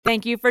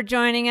Thank you for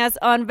joining us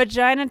on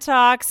Vagina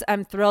Talks.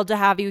 I'm thrilled to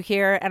have you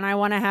here, and I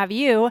want to have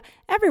you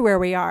everywhere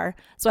we are.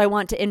 So I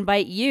want to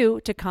invite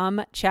you to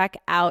come check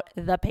out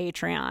the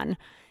Patreon.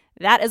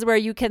 That is where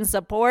you can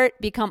support,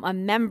 become a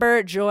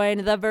member, join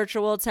the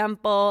virtual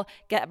temple,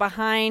 get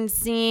behind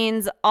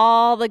scenes,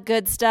 all the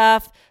good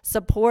stuff,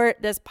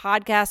 support this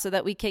podcast so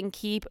that we can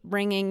keep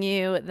bringing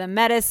you the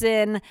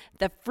medicine,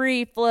 the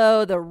free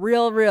flow, the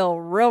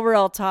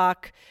real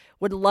talk.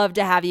 Would love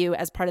to have you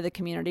as part of the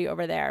community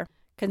over there.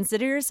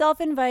 Consider yourself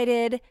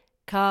invited.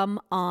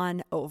 Come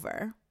on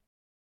over.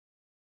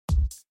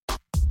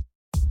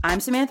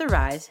 I'm Samantha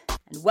Rise,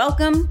 and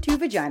welcome to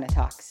Vagina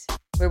Talks,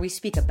 where we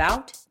speak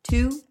about,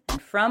 to,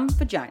 and from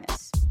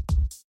vaginas.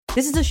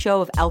 This is a show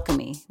of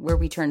alchemy, where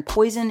we turn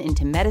poison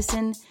into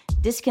medicine,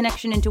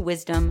 disconnection into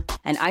wisdom,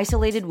 and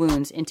isolated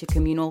wounds into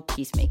communal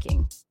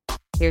peacemaking.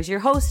 Here's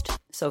your host,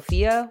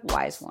 Sophia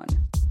Wise One.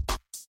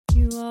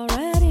 You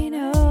already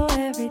know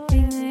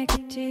everything they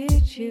could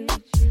teach you.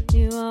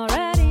 You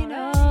already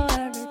know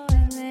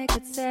everything they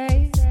could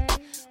say.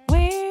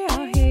 We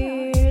are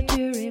here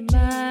to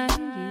remind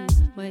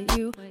you what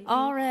you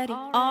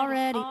already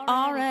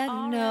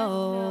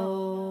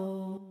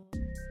know.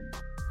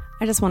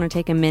 I just want to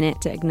take a minute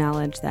to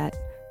acknowledge that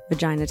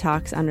Vagina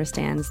Talks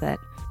understands that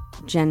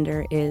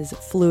gender is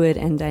fluid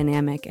and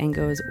dynamic and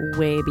goes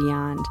way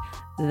beyond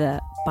the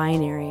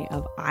binary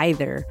of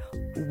either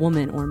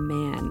woman or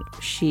man,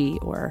 she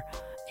or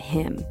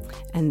him,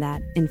 and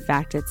that in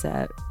fact it's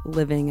a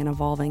living and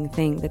evolving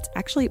thing that's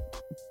actually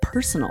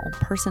personal,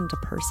 person to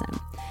person,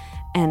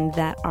 and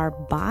that our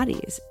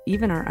bodies,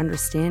 even our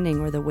understanding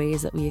or the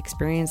ways that we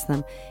experience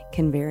them,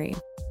 can vary.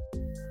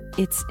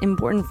 It's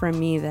important for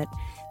me that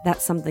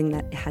that's something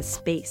that has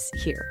space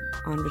here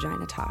on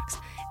Vagina Talks,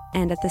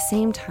 and at the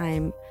same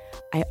time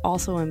I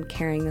also am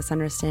carrying this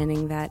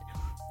understanding that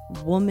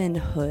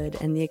womanhood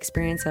and the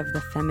experience of the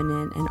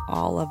feminine and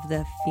all of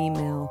the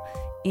female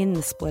in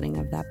the splitting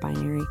of that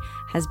binary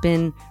has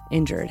been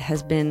injured,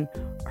 has been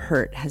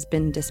hurt, has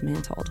been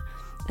dismantled.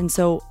 And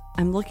so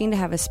I'm looking to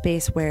have a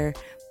space where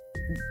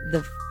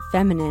the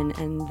feminine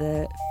and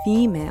the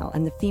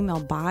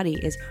female body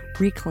is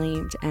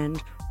reclaimed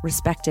and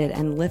respected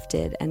and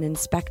lifted and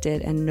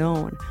inspected and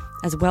known,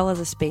 as well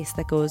as a space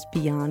that goes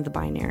beyond the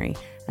binary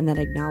and that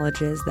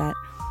acknowledges that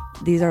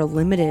these are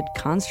limited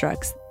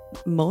constructs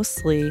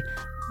mostly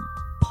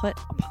put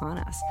upon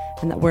us,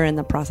 and that we're in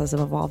the process of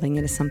evolving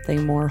into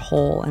something more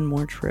whole and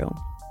more true.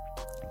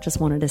 Just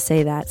wanted to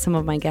say that some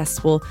of my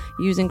guests will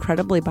use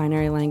incredibly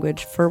binary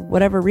language for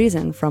whatever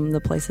reason from the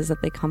places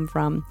that they come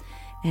from,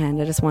 and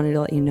I just wanted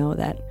to let you know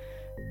that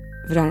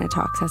Vagina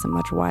Talks has a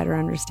much wider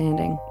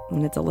understanding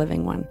and it's a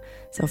living one.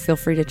 So feel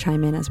free to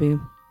chime in as we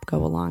go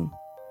along.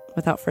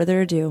 Without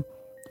further ado,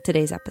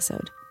 today's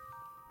episode.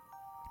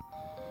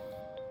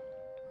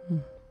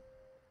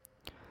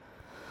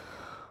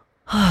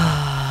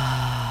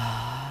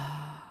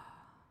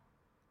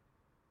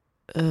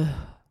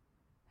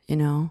 You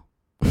know,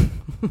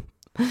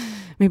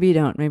 maybe you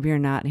don't, maybe you're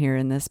not here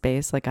in this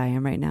space like I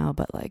am right now,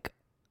 but like,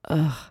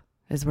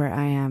 is where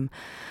I am.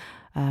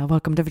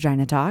 Welcome to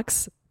Vagina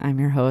Talks. I'm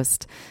your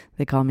host.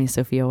 They call me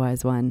Sophia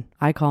Wise One.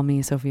 I call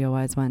me Sophia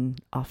Wise One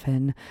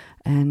often,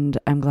 and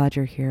I'm glad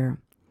you're here.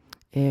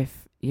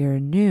 If you're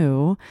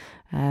new,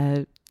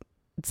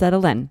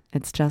 settle in.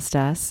 It's just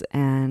us,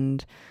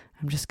 and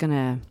I'm just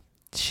gonna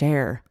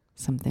share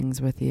some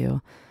things with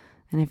you.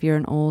 And if you're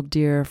an old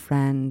dear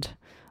friend,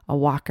 a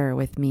walker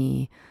with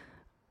me,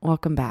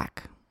 welcome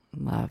back,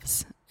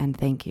 loves, and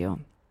thank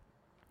you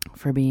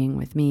for being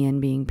with me and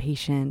being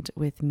patient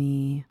with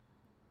me.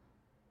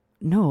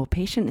 No,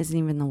 patient isn't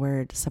even the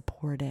word.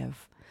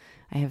 Supportive.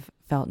 I have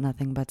felt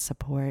nothing but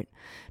support.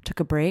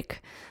 Took a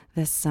break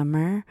this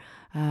summer,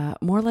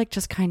 more like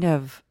just kind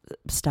of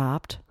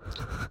stopped.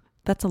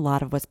 That's a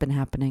lot of what's been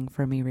happening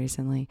for me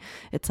recently.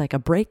 It's like a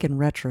break in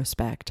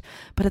retrospect.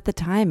 But at the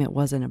time, it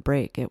wasn't a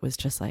break. It was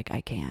just like,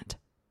 I can't.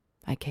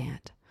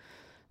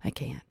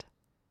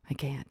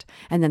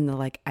 And then the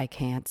like, I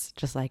can'ts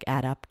just like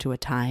add up to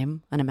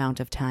an amount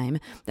of time.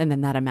 And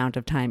then that amount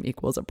of time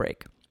equals a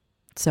break.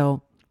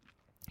 So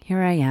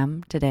here I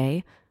am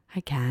today.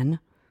 I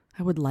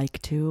would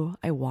like to,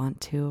 I want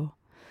to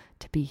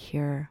be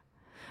here.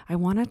 I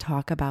want to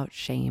talk about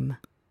shame.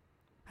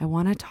 I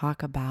want to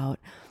talk about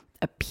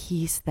a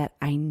piece that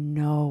I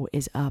know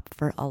is up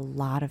for a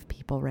lot of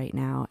people right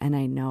now, and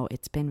I know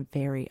it's been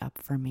very up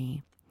for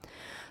me.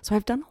 So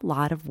I've done a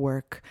lot of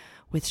work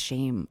with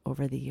shame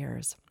over the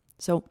years.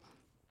 So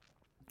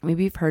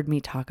maybe you've heard me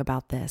talk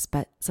about this,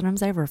 but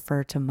sometimes I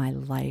refer to my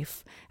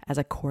life as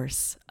a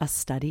course, a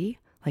study,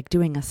 like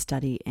doing a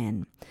study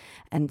in.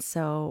 And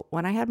so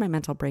when I had my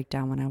mental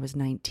breakdown when I was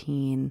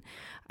 19,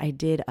 I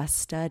did a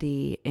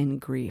study in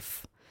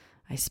grief.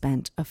 I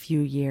spent a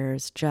few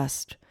years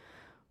just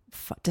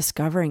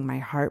discovering my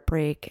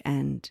heartbreak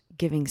and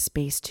giving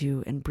space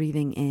to and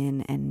breathing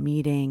in and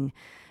meeting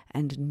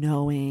and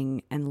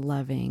knowing and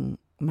loving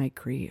my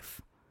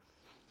grief.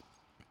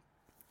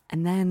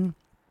 And then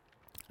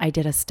I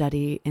did a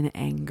study in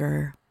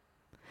anger,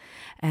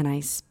 and I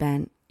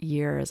spent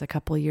a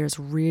couple years,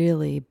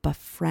 really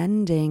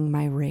befriending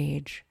my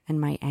rage and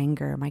my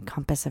anger, my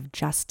compass of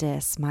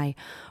justice, my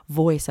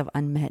voice of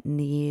unmet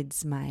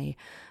needs, my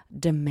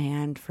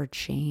demand for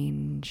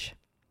change.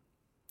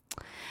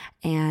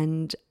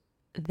 And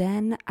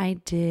then I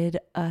did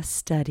a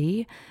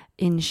study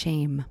in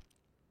shame.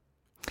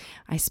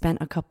 I spent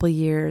a couple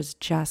years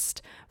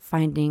just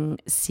finding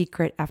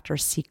secret after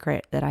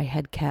secret that I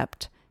had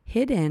kept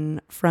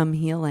hidden from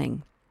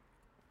healing.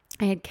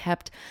 I had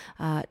kept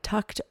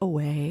tucked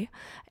away.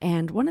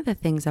 And one of the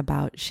things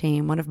about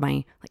shame, one of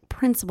my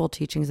principal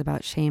teachings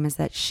about shame, is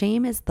that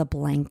shame is the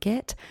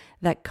blanket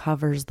that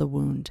covers the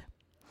wound.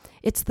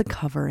 It's the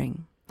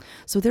covering.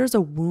 So there's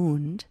a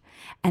wound,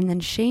 and then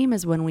shame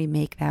is when we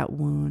make that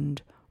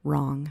wound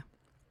wrong.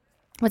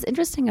 What's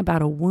interesting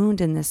about a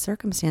wound in this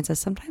circumstance is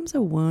sometimes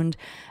a wound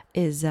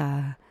is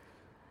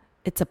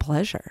it's a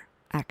pleasure,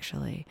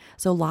 actually.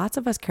 So lots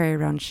of us carry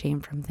around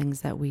shame from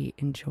things that we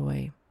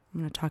enjoy. I'm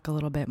going to talk a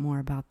little bit more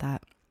about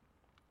that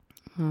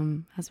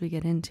as we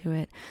get into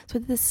it. So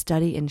this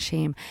study in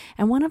shame,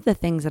 and one of the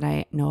things that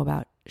I know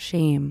about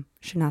shame,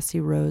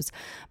 Shanasi Rose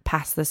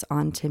passed this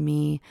on to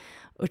me,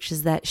 which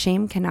is that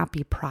shame cannot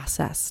be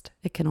processed.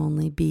 It can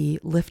only be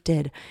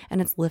lifted,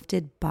 and it's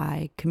lifted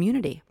by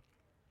community.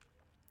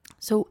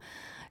 So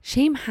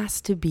shame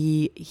has to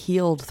be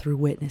healed through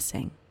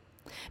witnessing,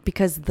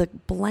 because the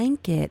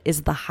blanket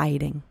is the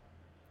hiding.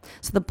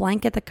 So the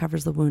blanket that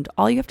covers the wound,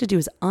 all you have to do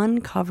is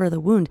uncover the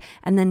wound,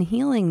 and then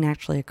healing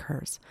naturally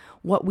occurs.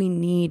 What we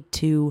need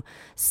to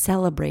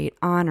celebrate,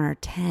 honor,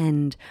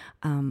 tend,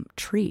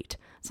 treat.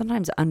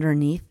 Sometimes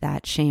underneath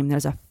that shame,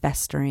 there's a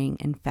festering,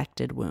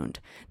 infected wound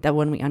that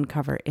when we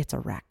uncover, it's a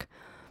wreck.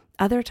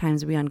 Other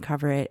times we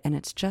uncover it and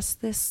it's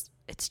just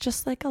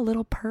like a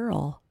little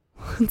pearl.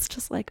 It's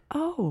just like,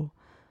 oh,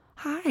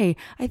 hi,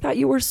 I thought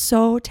you were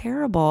so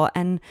terrible.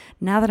 And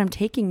now that I'm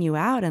taking you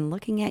out and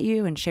looking at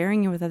you and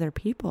sharing you with other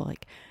people,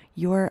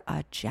 you're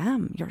a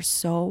gem. You're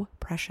so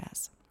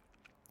precious.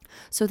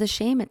 So the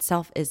shame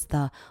itself is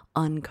the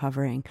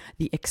uncovering,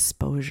 the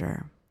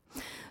exposure.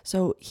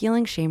 So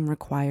healing shame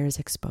requires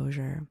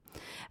exposure.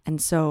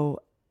 And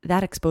so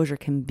that exposure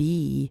can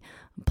be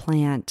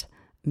plant,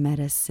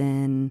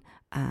 medicine,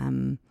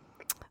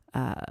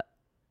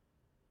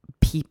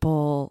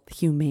 people,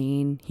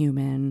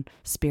 human,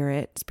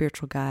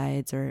 spiritual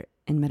guides, or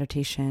in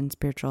meditation,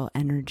 spiritual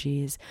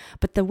energies.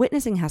 But the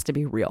witnessing has to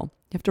be real.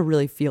 You have to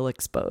really feel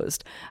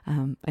exposed.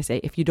 I say,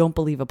 if you don't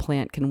believe a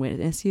plant can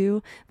witness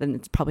you, then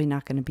it's probably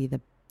not going to be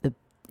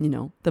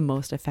the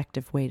most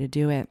effective way to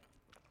do it.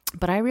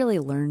 But I really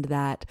learned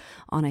that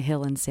on a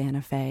hill in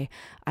Santa Fe.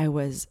 I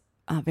was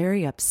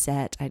very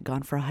upset. I'd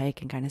gone for a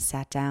hike and kind of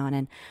sat down,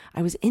 and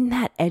I was in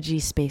that edgy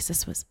space.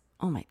 This was,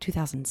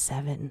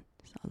 2007.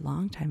 A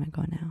long time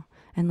ago now,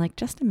 and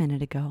just a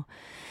minute ago.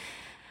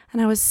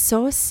 And I was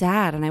so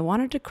sad and I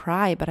wanted to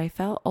cry, but I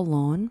felt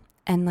alone,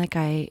 and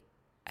I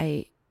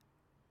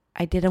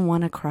didn't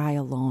want to cry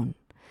alone.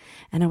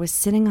 And I was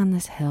sitting on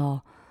this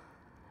hill,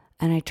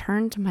 and I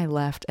turned to my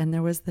left, and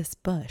there was this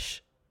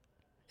bush,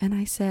 and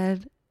I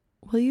said,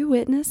 "Will you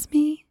witness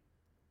me?"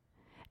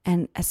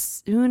 And as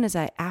soon as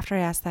after I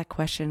asked that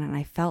question and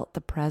I felt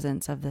the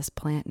presence of this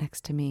plant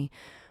next to me,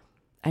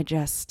 I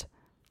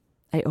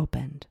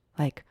opened,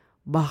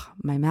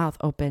 my mouth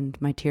opened,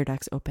 my tear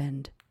ducts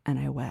opened, and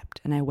I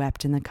wept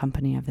in the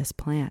company of this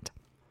plant.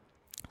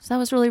 So that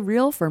was really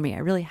real for me. I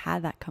really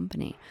had that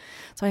company.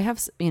 So I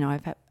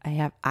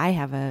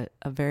have a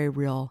very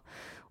real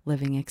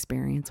living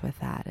experience with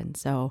that. And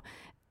so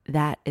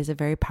that is a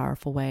very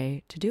powerful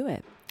way to do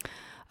it.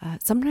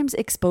 Sometimes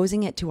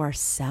exposing it to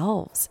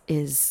ourselves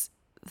is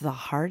the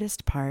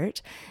hardest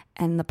part,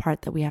 and the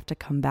part that we have to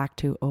come back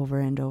to over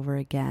and over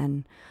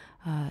again,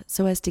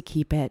 so as to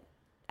keep it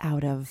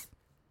out of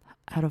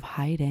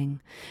hiding.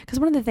 Because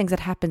one of the things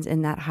that happens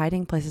in that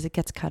hiding place is it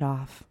gets cut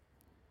off.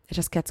 It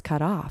just gets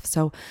cut off.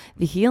 So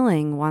the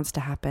healing wants to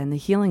happen. The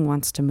healing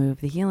wants to move.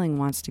 The healing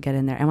wants to get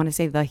in there. And when I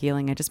say the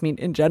healing, I just mean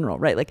in general,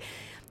 right?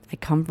 I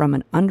come from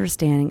an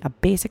understanding, a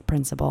basic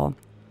principle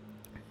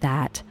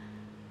that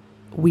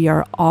we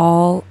are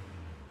all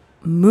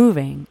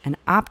moving and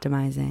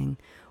optimizing,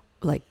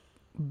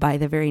 by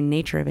the very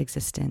nature of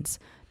existence,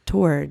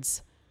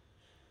 towards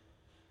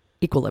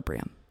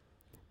equilibrium,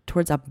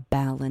 towards a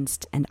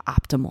balanced and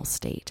optimal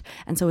state.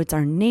 And so it's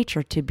our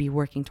nature to be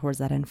working towards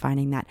that and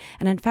finding that.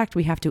 And in fact,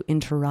 we have to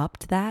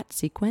interrupt that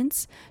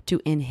sequence to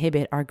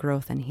inhibit our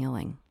growth and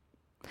healing.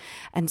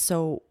 And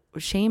so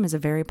shame is a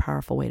very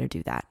powerful way to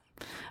do that,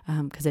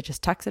 because it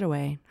just tucks it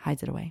away,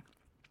 hides it away.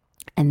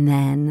 And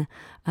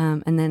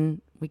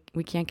then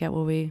we can't get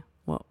what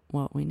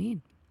we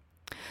need.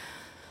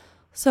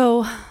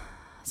 So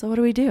what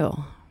do we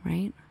do,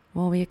 right?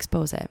 Well, we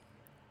expose it.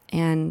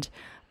 And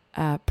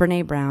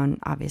Brené Brown,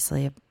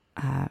 obviously,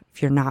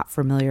 if you're not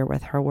familiar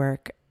with her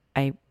work,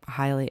 I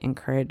highly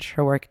encourage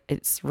her work.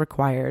 It's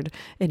required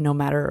in no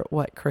matter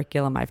what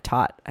curriculum I've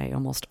taught. I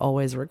almost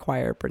always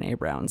require Brené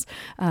Brown's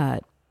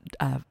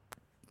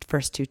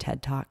first two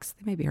TED Talks.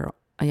 Maybe her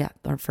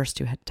first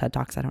two TED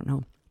Talks, I don't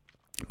know.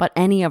 But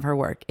any of her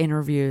work,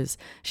 interviews,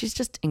 she's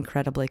just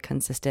incredibly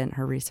consistent.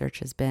 Her research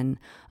has been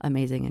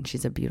amazing, and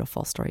she's a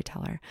beautiful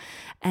storyteller.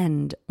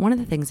 And one of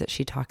the things that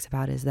she talks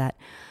about is that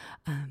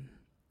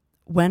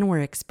when we're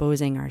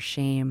exposing our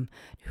shame,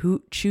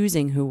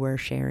 choosing who we're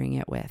sharing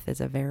it with is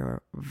a very,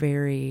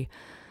 very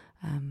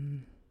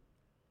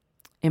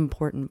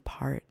important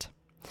part,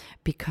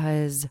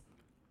 because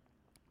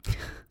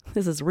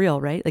this is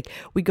real, right? Like,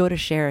 we go to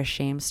share a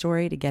shame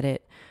story to get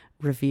it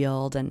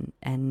revealed and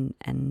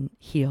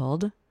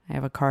healed. I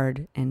have a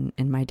card in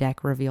my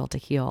deck, Reveal to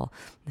Heal.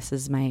 This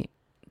is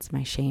it's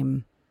my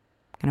shame,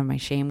 kind of my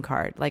shame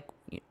card. Like,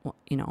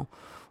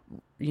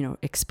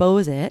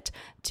 expose it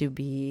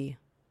to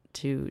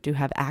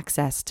have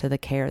access to the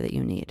care that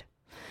you need.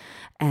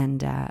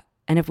 And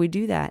if we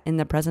do that in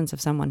the presence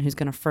of someone who's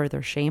going to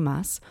further shame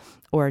us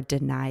or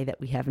deny that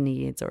we have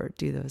needs or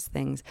do those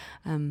things,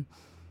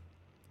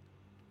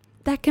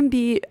 that can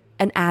be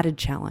an added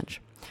challenge.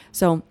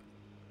 So,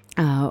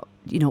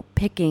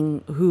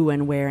 picking who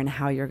and where and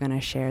how you're going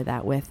to share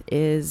that with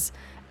is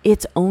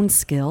its own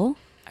skill.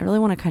 I really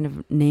want to kind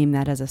of name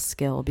that as a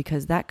skill,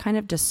 because that kind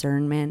of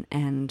discernment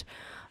and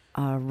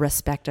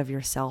respect of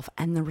yourself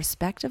and the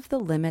respect of the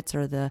limits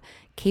or the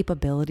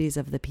capabilities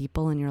of the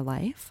people in your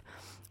life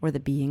or the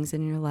beings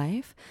in your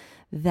life,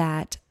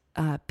 that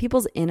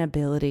people's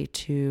inability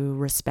to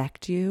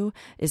respect you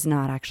is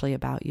not actually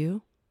about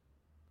you.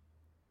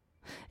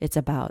 It's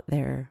about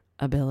their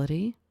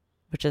ability,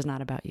 which is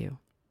not about you.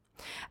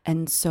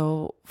 And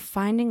so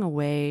finding a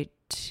way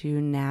to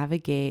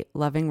navigate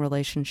loving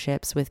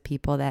relationships with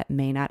people that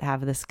may not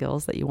have the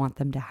skills that you want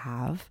them to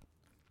have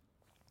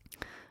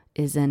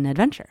is an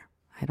adventure.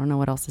 I don't know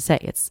what else to say.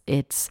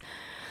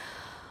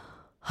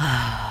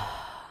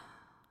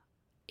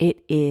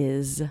 It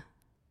is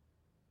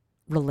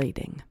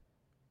relating.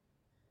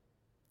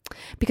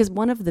 Because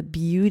one of the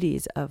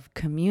beauties of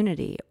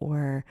community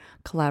or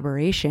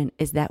collaboration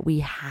is that we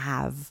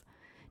have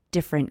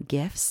different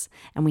gifts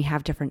and we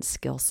have different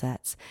skill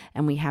sets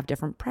and we have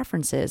different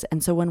preferences.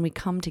 And so when we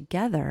come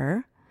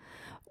together,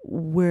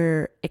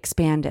 we're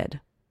expanded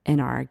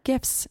in our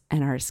gifts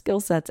and our skill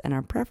sets and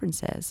our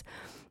preferences.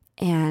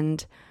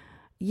 And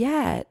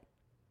yet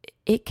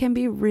it can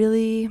be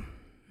really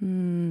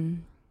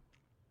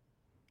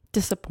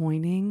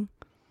disappointing,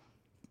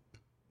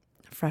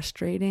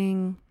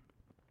 frustrating,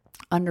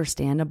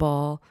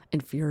 understandable,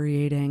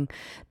 infuriating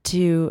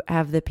to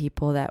have the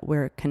people that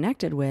we're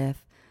connected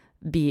with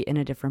be in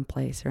a different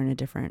place or in a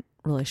different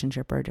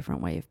relationship or a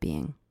different way of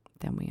being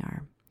than we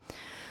are.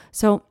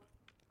 So,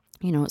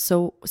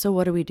 so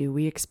what do?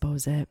 We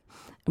expose it,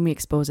 and we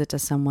expose it to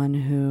someone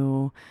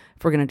who,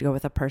 if we're going to go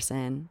with a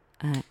person,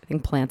 I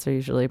think plants are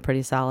usually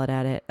pretty solid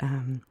at it.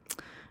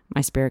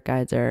 My spirit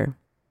guides are,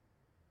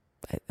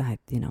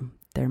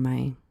 they're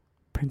my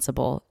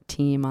principal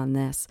team on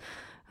this,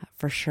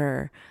 for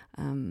sure.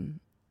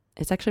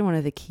 It's actually one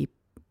of the key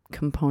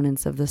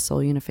components of the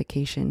soul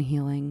unification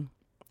healing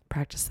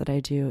practice that I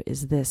do,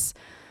 is this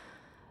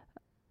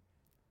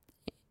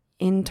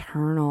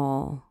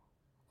internal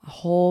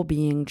whole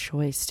being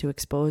choice to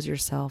expose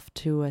yourself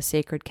to a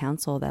sacred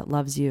council that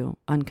loves you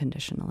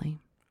unconditionally.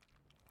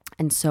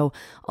 And so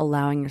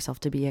allowing yourself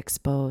to be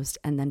exposed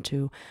and then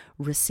to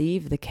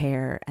receive the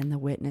care and the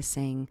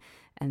witnessing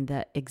and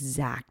the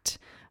exact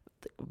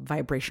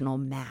vibrational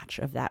match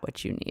of that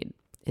which you need.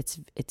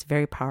 It's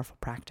very powerful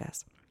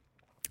practice.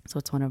 So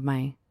it's one of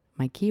my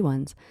key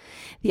ones.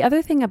 The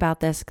other thing about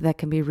this that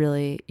can be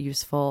really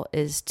useful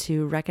is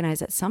to recognize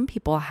that some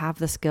people have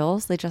the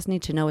skills, they just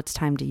need to know it's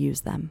time to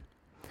use them.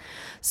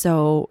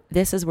 So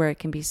this is where it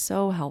can be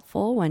so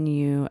helpful when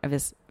you have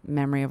this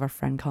memory of a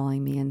friend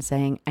calling me and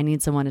saying, I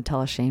need someone to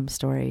tell a shame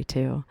story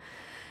too.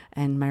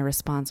 And my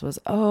response was,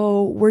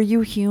 oh, were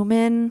you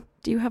human?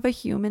 Do you have a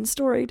human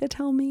story to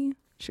tell me?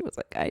 She was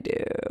like, I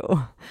do.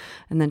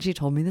 And then she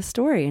told me the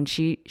story, and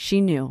she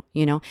knew,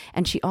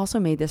 and she also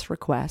made this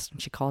request,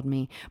 and she called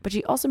me, but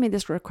she also made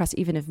this request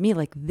even of me,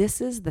 like, this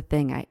is the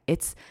thing.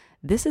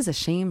 This is a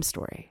shame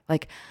story.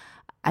 Like,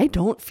 I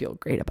don't feel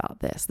great about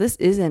this. This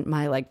isn't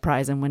my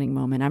prize and winning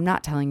moment. I'm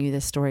not telling you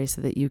this story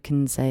so that you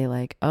can say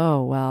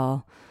oh,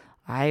 well,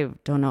 I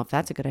don't know if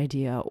that's a good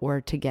idea,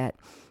 or to get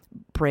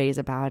praise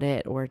about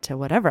it, or to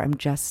whatever. I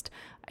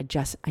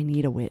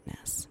need a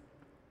witness.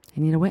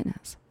 I need a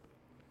witness.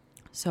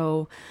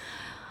 So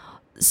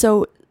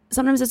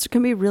sometimes it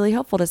can be really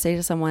helpful to say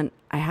to someone,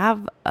 I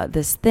have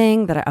this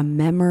thing a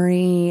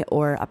memory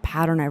or a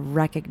pattern I've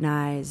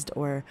recognized,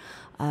 or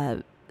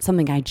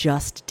something I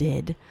just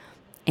did,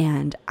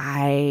 and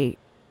I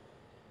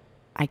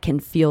can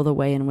feel the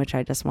way in which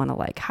I just want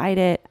to hide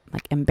it,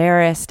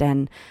 embarrassed,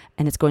 and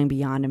it's going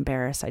beyond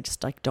embarrassed. I just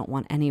don't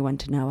want anyone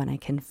to know, and I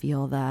can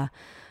feel the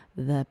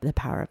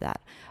power of that.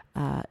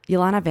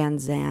 Iyanla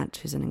Vanzant,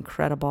 who's an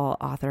incredible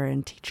author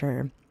and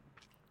teacher,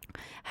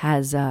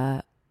 has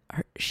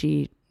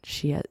she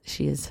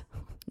is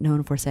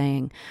known for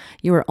saying,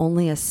 you are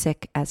only as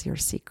sick as your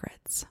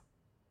secrets.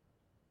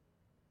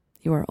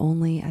 You are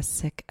only as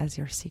sick as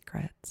your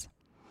secrets.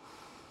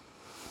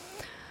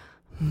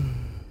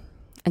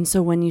 And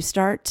so when you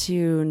start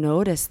to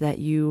notice that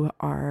you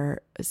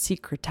are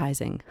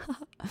secretizing,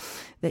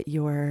 that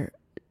you're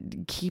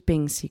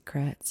keeping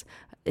secrets,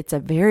 it's a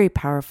very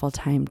powerful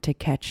time to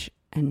catch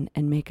and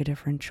make a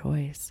different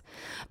choice.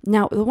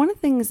 Now, one of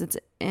the things that's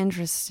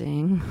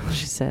interesting,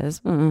 she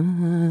says,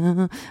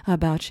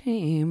 about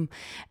shame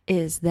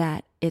is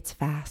that it's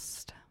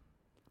fast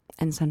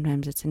and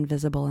sometimes it's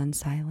invisible and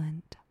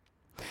silent.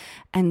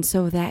 And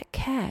so that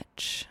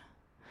catch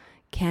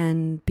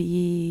can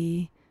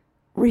be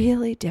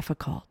really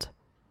difficult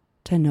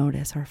to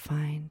notice or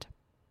find.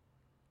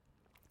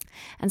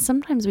 And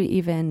sometimes I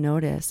even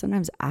notice,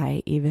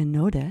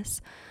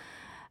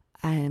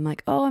 I'm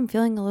like, oh, I'm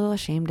feeling a little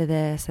ashamed of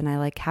this. And I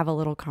like have a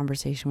little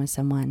conversation with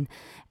someone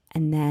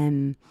and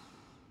then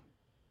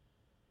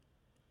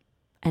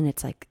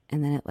it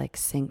like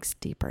sinks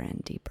deeper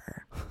and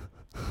deeper.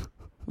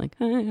 Like,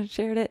 I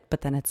shared it,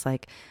 but then it's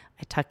like,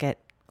 I tuck it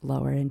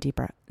lower and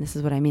deeper. This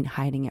is what I mean,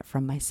 hiding it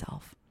from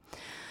myself.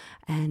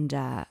 And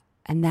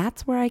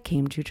that's where I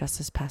came to just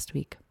this past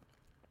week,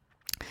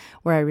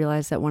 where I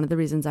realized that one of the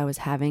reasons I was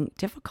having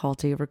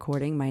difficulty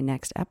recording my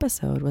next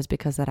episode was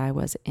because that I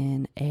was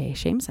in a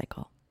shame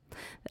cycle.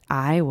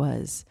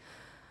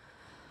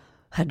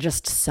 Had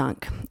just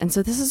sunk. And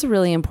so this is a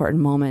really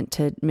important moment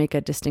to make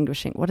a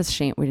distinguishing. What is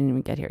shame? We didn't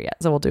even get here yet,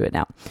 so we'll do it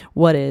now.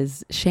 What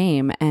is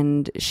shame?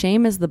 And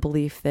shame is the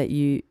belief that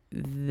you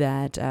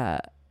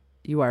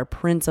are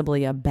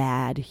principally a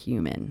bad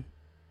human.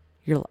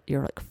 You're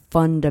like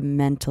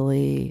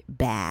fundamentally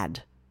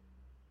bad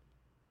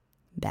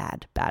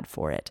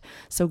for it.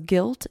 So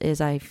guilt is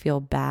I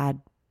feel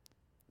bad.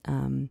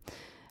 I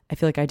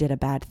feel like I did a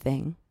bad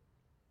thing,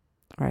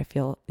 or I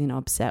feel,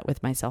 upset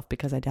with myself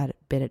because I did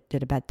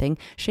a bad thing.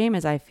 Shame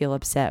is I feel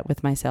upset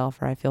with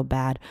myself, or I feel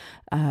bad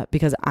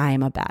because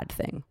I'm a bad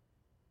thing.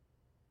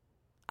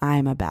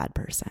 I'm a bad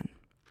person.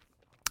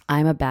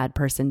 I'm a bad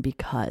person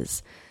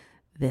because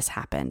this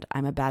happened.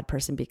 I'm a bad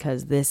person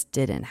because this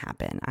didn't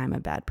happen. I'm a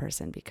bad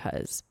person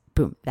because,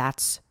 boom,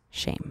 that's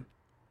shame.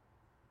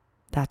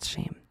 That's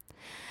shame.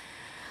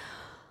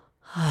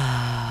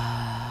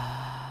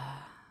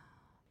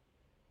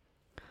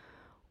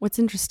 What's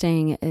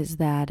interesting is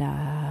that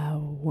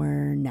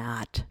we're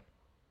not,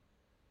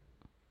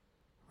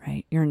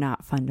 right? You're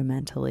not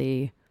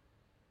fundamentally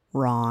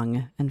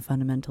wrong and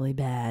fundamentally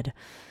bad.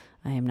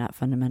 I am not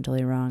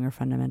fundamentally wrong or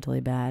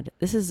fundamentally bad.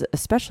 This is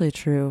especially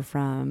true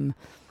from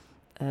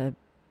a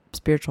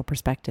spiritual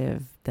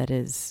perspective that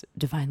is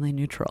divinely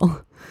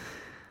neutral.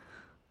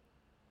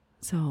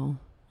 So,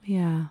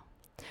 yeah.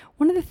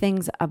 One of the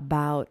things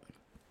about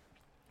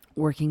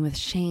working with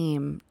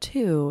shame,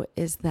 too,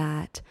 is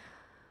that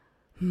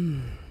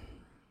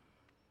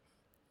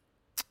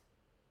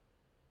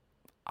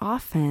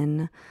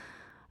often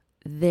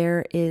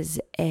there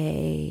is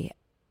a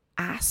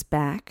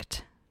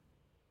aspect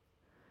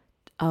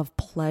of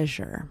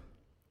pleasure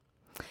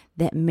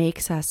that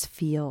makes us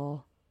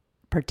feel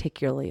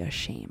particularly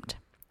ashamed.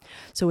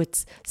 So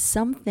it's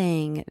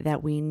something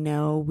that we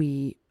know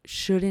we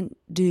shouldn't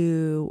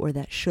do, or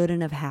that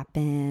shouldn't have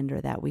happened,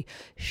 or that we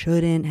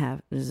shouldn't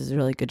have. This is a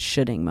really good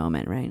shoulding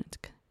moment, right? It's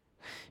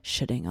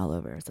shoulding all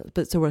over ourselves.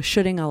 But so we're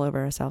shoulding all over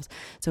ourselves.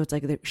 So it's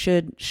like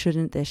shouldn't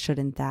this,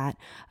 shouldn't that.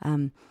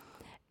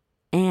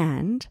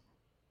 And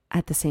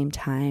at the same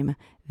time,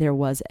 there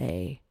was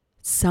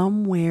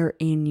somewhere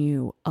in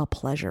you a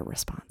pleasure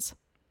response.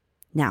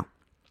 Now,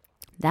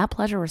 that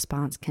pleasure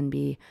response can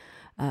be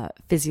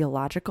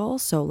physiological.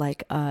 So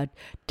like a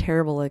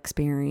terrible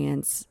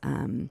experience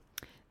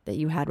that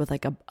you had with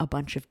like a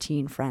bunch of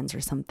teen friends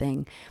or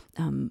something.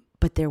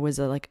 But there was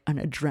an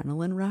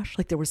adrenaline rush.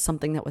 Like there was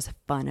something that was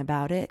fun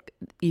about it,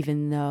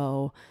 even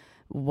though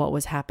what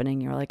was happening,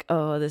 you're like,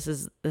 oh, this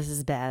is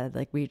bad.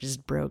 Like we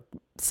just broke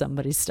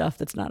somebody's stuff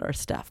that's not our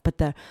stuff. But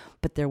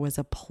there was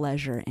a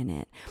pleasure in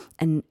it.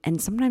 And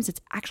sometimes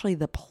it's actually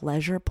the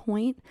pleasure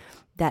point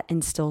that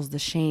instills the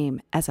shame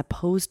as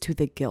opposed to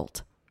the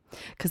guilt.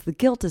 Because the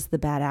guilt is the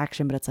bad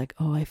action, but it's like,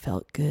 oh, I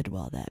felt good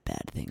while that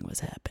bad thing was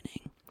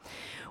happening.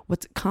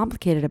 What's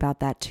complicated about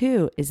that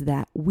too is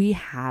that we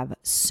have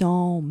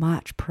so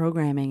much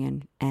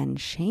programming and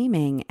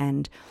shaming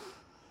and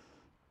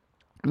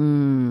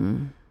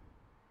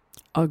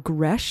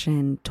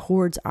aggression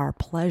towards our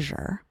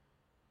pleasure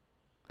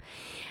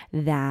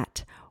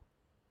that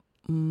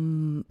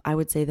I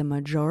would say the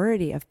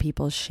majority of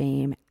people's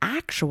shame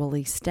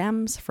actually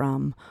stems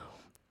from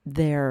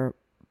their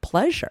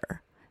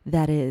pleasure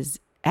that is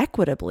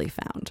equitably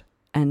found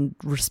and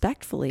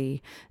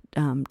respectfully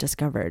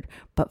discovered,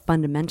 but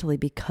fundamentally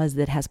because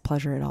it has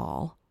pleasure at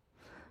all,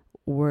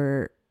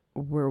 we're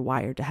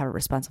wired to have a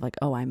response of like,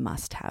 oh, I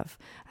must have.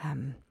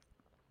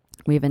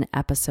 We have an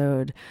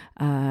episode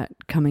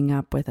coming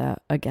up with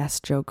a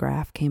guest. Joe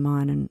Graff came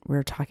on, and we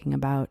were talking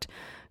about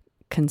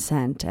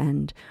consent,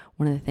 and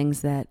one of the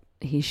things that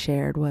he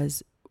shared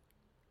was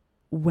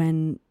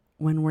when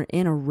we're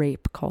in a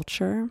rape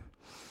culture,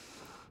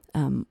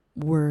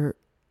 we're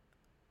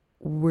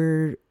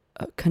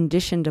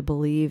conditioned to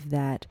believe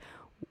that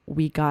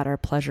we got our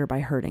pleasure by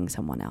hurting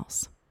someone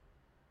else.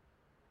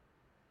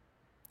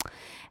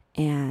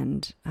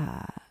 And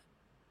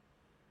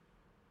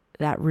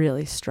that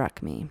really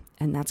struck me.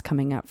 And that's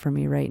coming up for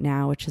me right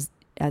now, which is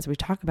as we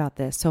talk about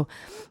this. So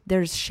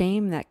there's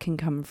shame that can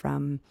come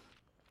from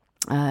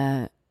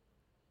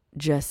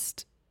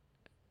just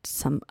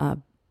some, a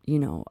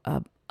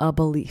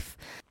belief.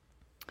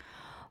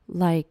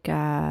 Like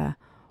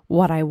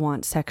what I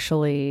want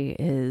sexually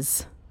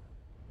is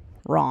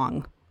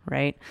wrong,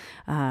 right?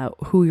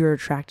 Who you're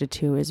attracted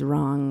to is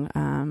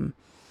wrong.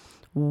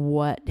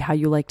 How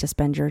you like to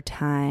spend your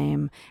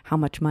time, how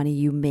much money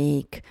you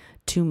make,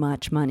 too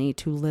much money,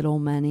 too little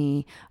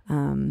money,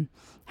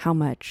 how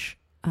much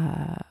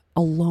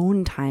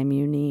alone time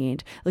you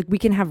need. Like we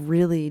can have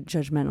really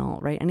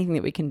judgmental, right? Anything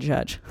that we can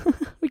judge,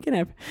 we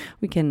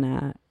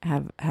can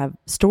have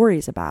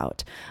stories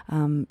about,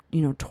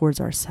 towards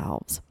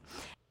ourselves.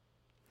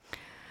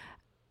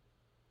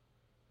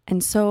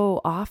 And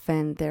so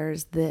often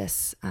there's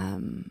this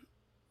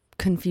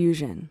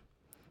confusion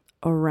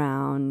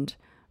around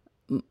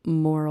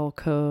moral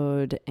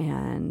code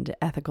and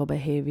ethical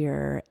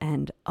behavior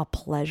and a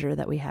pleasure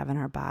that we have in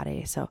our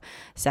body. So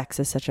sex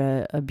is such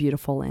a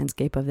beautiful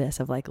landscape of this,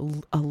 of like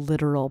a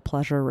literal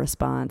pleasure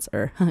response,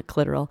 or a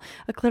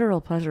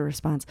clitoral pleasure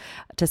response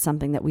to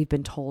something that we've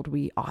been told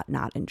we ought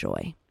not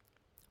enjoy.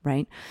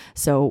 Right?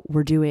 So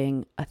we're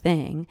doing a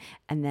thing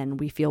and then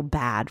we feel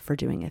bad for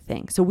doing a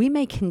thing. So we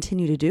may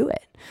continue to do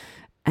it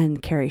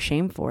and carry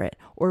shame for it,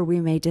 or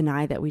we may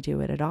deny that we do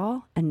it at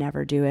all and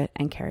never do it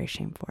and carry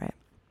shame for it.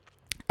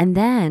 And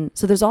then,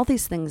 so there's all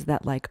these things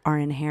that like are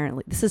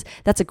inherently,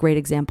 that's a great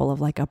example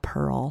of like a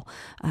pearl,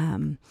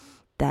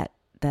 that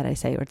I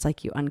say, where it's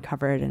like you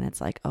uncover it and it's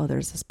like, oh,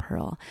 there's this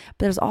pearl.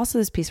 But there's also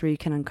this piece where you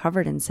can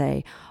uncover it and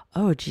say,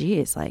 oh,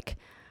 geez, like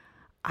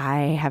I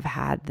have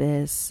had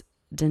this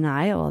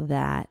denial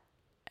that,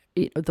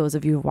 those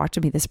of you who've watched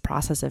me, this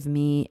process of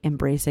me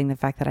embracing the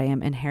fact that I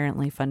am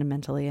inherently,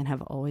 fundamentally, and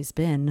have always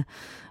been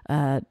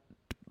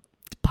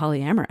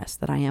polyamorous,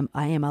 that I am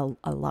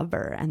a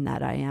lover, and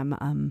that I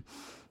am,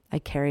 I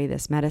carry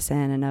this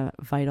medicine and a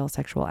vital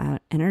sexual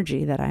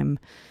energy, that I'm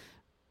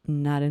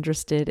not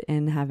interested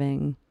in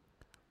having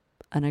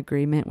an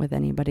agreement with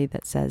anybody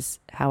that says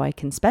how I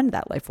can spend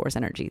that life force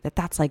energy,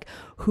 that's like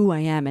who I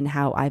am and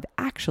how I've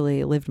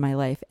actually lived my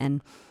life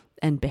and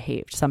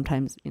behaved,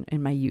 sometimes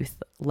in my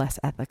youth less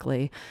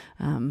ethically,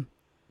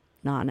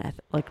 not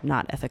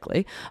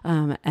ethically,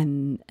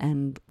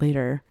 and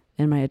later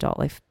in my adult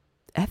life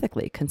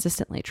ethically,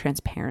 consistently,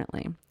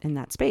 transparently in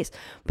that space.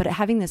 But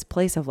having this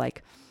place of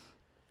like,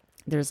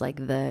 there's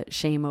like the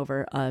shame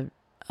over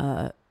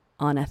a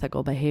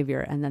unethical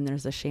behavior, and then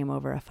there's the shame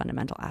over a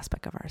fundamental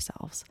aspect of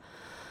ourselves.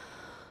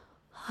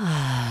 All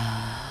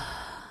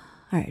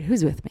right,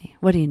 who's with me?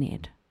 What do you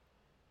need?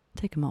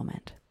 Take a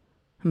moment.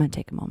 I'm going to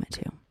take a moment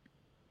too.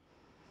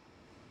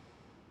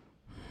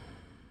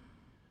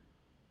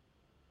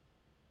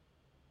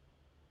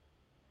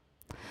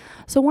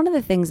 So one of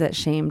the things that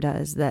shame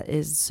does that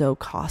is so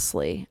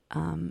costly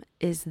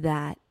is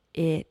that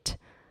it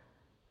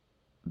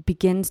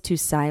begins to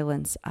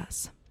silence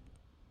us.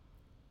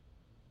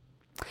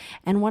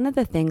 And one of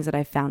the things that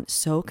I've found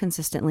so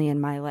consistently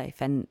in my life,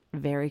 and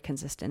very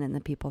consistent in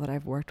the people that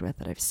I've worked with,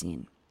 that I've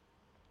seen,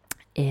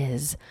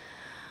 is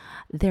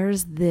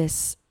there's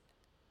this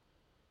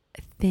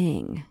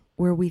thing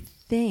where we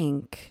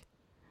think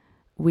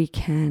we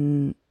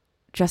can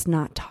just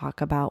not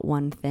talk about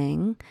one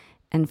thing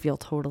and feel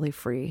totally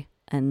free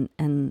and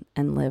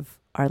live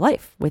our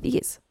life with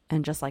ease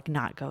and just like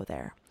not go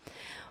there.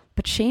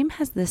 But shame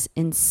has this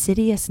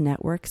insidious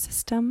network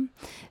system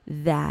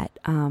that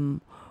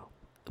kind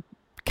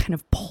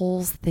of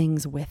pulls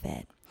things with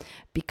it,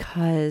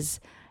 because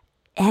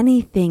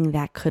anything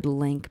that could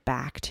link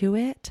back to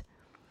it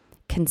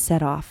can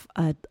set off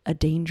a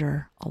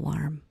danger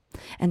alarm.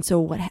 And so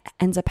what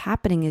ends up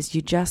happening is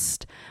you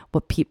just,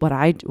 what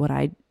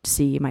I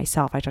see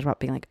myself, I talked about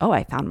being like, oh,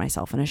 I found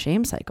myself in a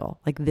shame cycle.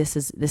 Like this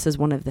is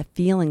one of the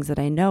feelings that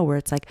I know, where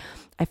it's like,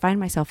 I find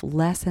myself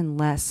less and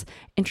less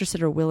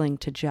interested or willing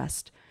to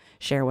just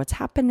share what's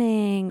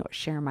happening, or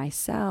share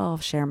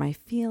myself, share my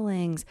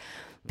feelings,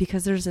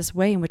 because there's this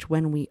way in which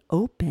when we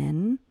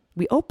open.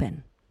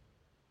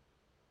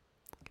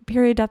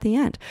 Period, at the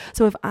end.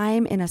 So if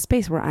I'm in a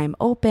space where I'm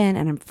open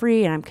and I'm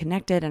free and I'm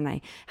connected and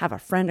I have a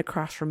friend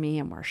across from me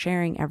and we're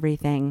sharing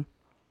everything,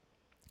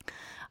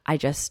 I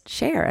just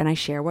share, and I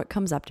share what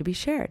comes up to be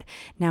shared.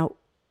 Now,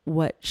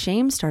 what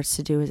shame starts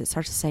to do is it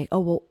starts to say, oh,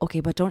 well,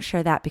 okay, but don't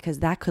share that because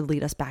that could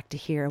lead us back to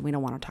here and we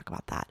don't want to talk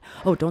about that.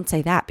 Oh, don't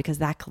say that because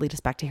that could lead us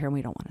back to here and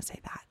we don't want to say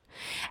that.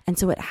 And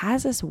so it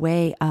has this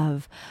way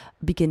of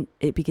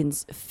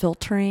begins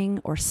filtering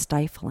or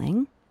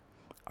stifling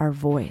our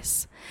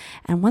voice.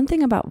 And one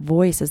thing about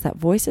voice is that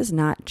voice is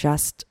not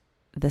just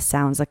the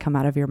sounds that come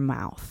out of your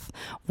mouth.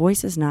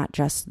 Voice is not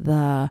just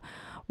the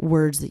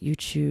words that you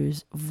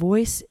choose.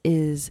 Voice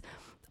is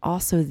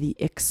also the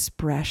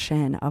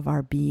expression of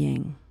our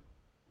being,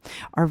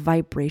 our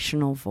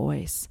vibrational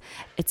voice.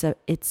 It's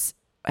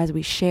as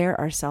we share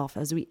ourselves,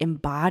 as we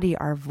embody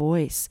our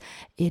voice,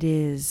 it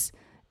is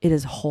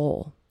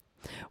whole.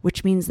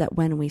 which means that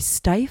when we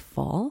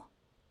stifle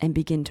and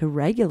begin to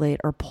regulate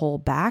or pull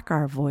back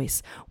our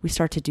voice, we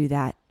start to do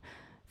that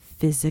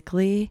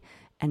physically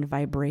and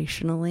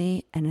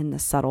vibrationally and in the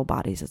subtle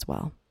bodies as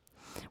well.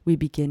 We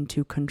begin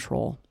to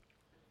control.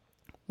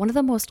 One of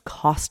the most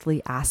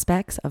costly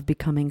aspects of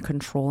becoming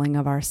controlling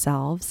of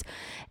ourselves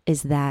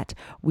is that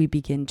we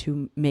begin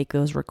to make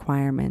those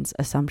requirements,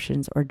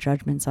 assumptions, or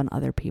judgments on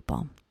other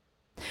people.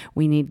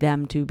 We need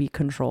them to be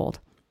controlled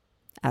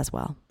as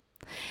well.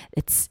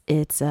 It's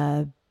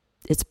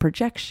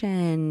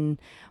projection.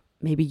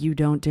 Maybe you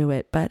don't do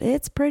it, but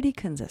it's pretty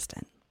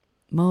consistent.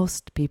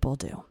 Most people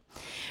do,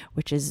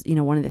 which is,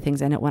 one of the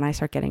things I know when I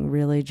start getting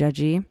really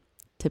judgy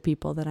to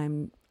people that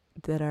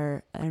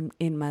are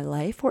in my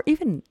life or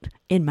even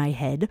in my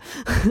head.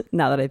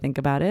 Now that I think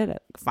about it, I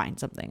find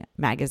something,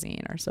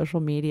 magazine or social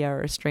media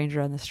or a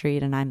stranger on the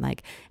street, and I'm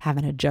like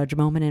having a judge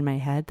moment in my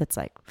head that's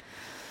like,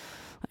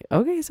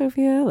 okay,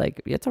 Sophia,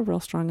 like it's a real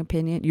strong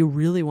opinion. You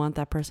really want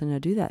that person to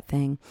do that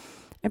thing.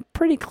 And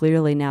pretty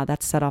clearly now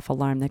that's set off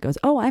alarm that goes,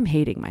 oh, I'm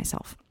hating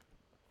myself.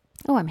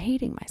 Oh, I'm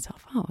hating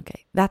myself. Oh,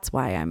 okay. That's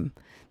why I'm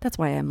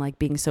like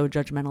being so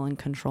judgmental and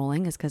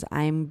controlling, is because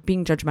I'm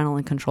being judgmental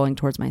and controlling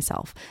towards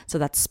myself. So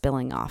that's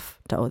spilling off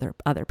to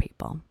other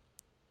people.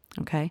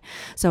 Okay.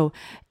 So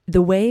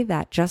the way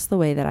that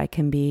I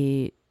can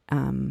be,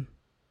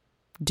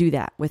 do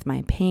that with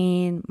my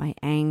pain, my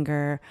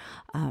anger,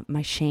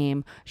 my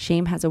shame.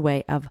 Shame has a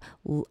way of,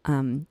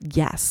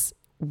 yes,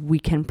 we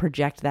can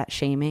project that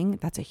shaming.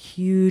 That's a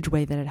huge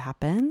way that it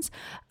happens.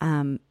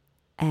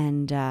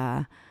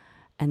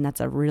 And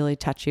that's a really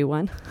touchy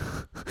one.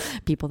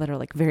 People that are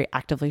like very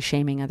actively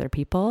shaming other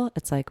people.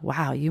 It's like,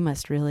 wow, you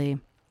must be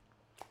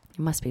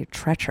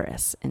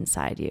treacherous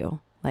inside you.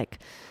 Like,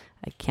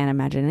 I can't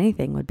imagine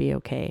anything would be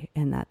okay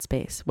in that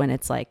space when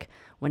it's like,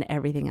 when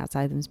everything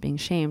outside them is being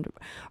shamed.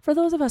 For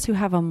those of us who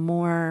have a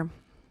more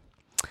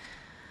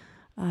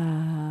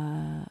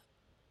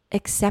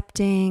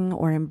accepting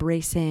or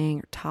embracing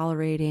or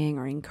tolerating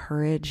or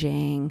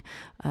encouraging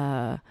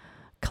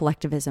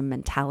collectivism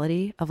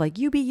mentality of like,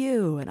 you be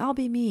you and I'll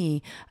be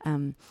me.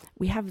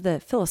 We have the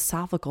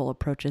philosophical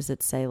approaches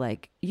that say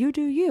like, you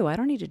do you, I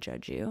don't need to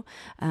judge you.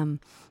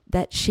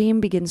 That shame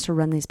begins to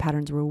run these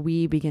patterns where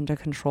we begin to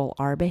control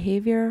our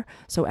behavior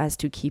so as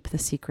to keep the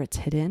secrets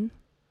hidden.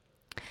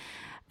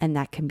 And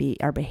that can be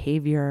our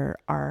behavior,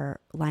 our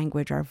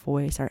language, our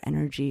voice, our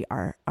energy,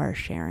 our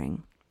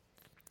sharing.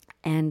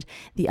 And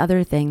the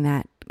other thing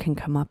that can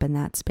come up in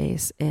that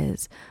space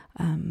is,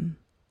 wait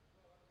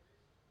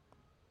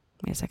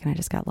a second, I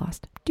just got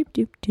lost. Doop,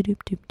 doop, doop,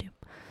 doop, doop, doop.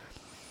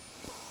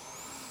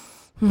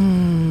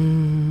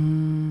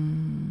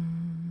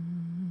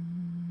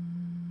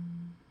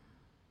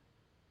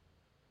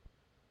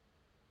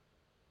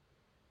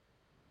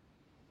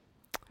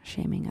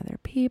 Shaming other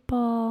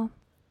people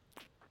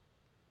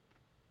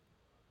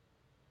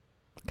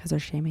because they're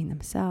shaming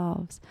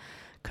themselves.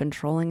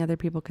 Controlling other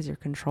people because you're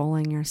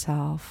controlling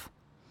yourself.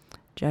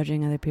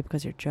 Judging other people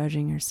because you're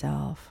judging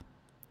yourself.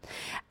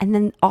 And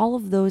then all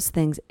of those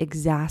things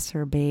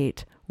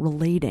exacerbate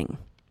relating.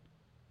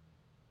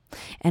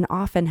 And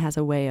often has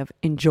a way of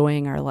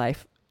enjoying our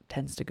life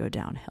tends to go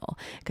downhill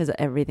because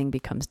everything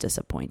becomes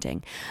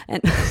disappointing.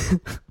 And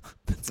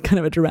that's kind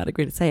of a dramatic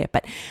way to say it,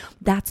 but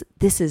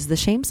this is the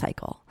shame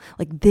cycle.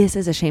 Like, this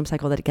is a shame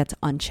cycle that it gets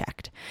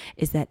unchecked,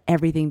 is that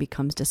everything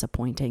becomes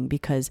disappointing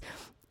because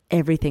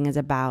everything is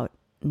about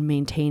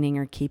maintaining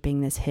or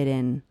keeping this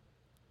hidden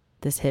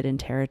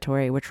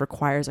territory, which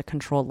requires a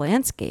controlled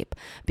landscape.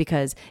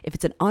 Because if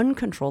it's an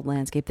uncontrolled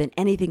landscape, then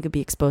anything could be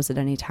exposed at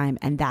any time,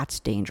 and that's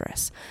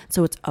dangerous.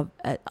 So it's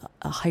a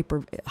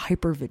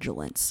hyper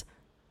vigilance.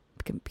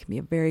 It can be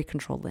a very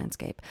controlled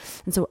landscape.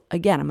 And so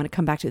again, I'm going to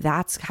come back to,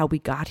 that's how we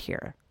got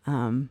here.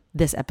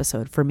 This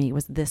episode for me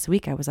was this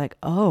week. I was like,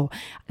 oh,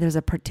 there's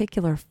a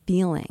particular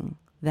feeling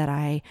that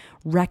I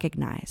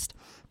recognized.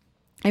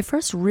 I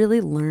first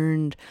really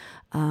learned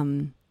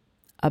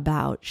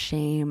about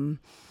shame,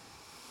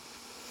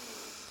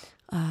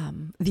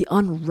 the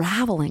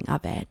unraveling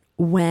of it,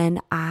 when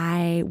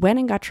I went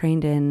and got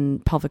trained in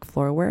pelvic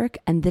floor work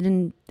and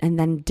then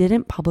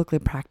didn't publicly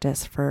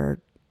practice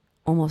for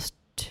almost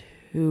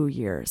 2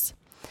 years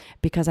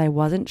because I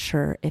wasn't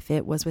sure if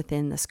it was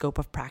within the scope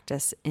of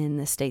practice in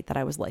the state that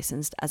I was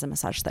licensed as a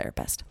massage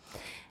therapist.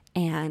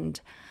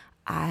 And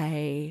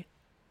I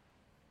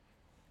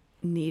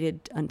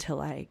needed,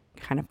 until I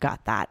kind of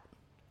got that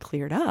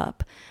cleared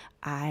up,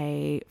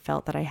 I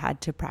felt that I had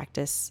to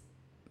practice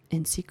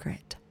in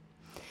secret.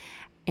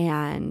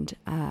 And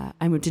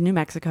I moved to New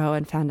Mexico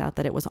and found out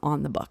that it was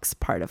on the books,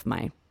 part of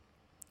my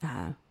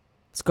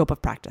scope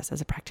of practice as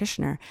a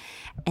practitioner.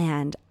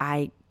 And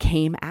I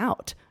came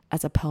out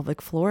as a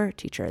pelvic floor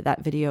teacher.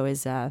 That video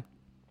is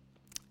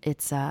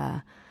it's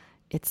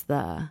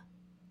the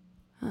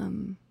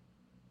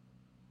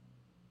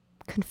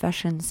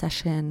confession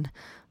session.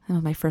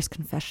 My first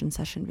confession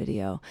session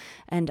video.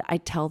 And I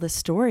tell this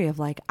story of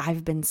like,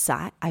 I've been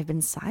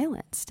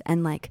silenced.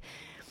 And like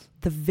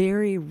the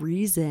very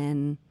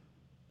reason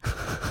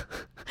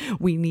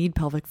we need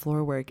pelvic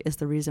floor work is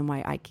the reason why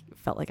I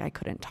felt like I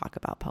couldn't talk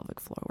about pelvic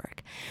floor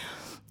work.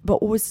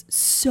 But what was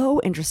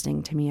so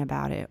interesting to me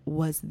about it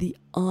was the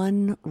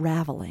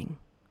unraveling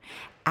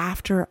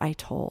after I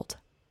told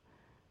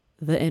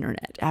the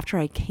internet, after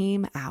I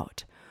came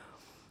out.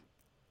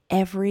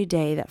 Every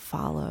day that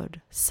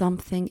followed,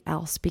 something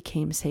else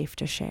became safe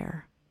to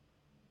share.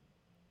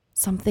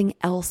 Something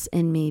else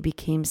in me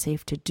became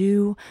safe to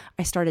do.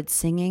 I started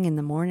singing in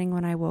the morning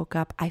when I woke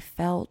up. I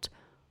felt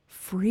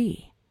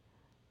free.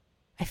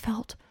 I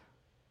felt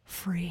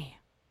free.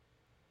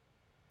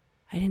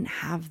 I didn't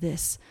have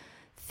this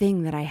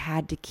thing that I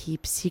had to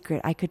keep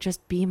secret. I could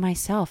just be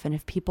myself. And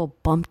if people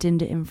bumped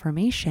into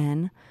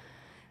information,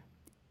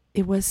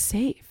 it was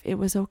safe. It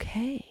was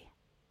okay.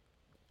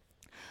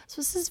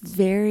 So this is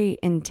very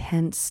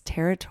intense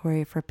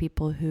territory for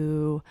people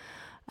who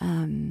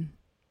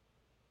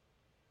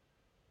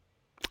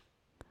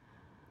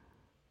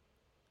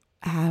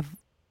have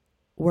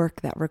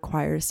work that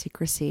requires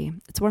secrecy.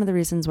 It's one of the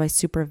reasons why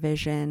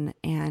supervision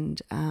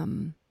and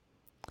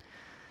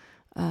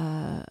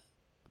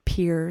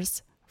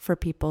peers for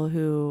people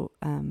who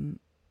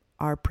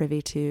are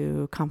privy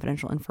to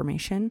confidential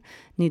information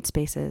need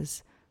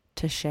spaces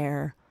to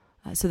share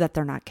so that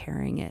they're not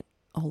carrying it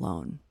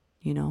alone.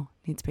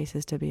 Need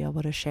spaces to be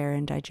able to share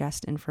and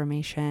digest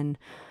information.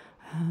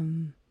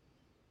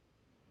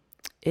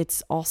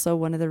 It's also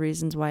one of the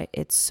reasons why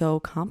it's so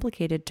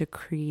complicated to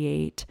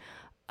create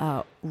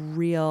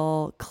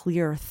real,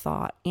 clear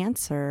thought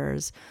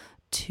answers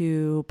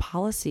to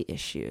policy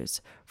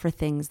issues for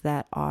things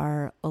that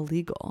are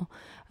illegal,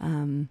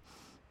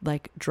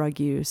 like drug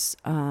use,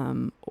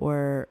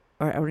 or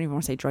I don't even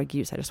want to say drug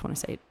use. I just want to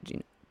say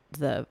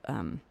the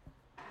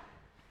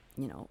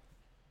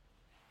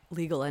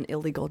legal and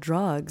illegal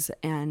drugs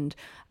and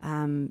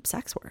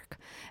sex work,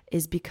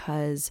 is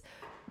because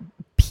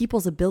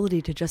people's ability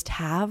to just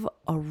have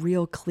a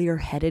real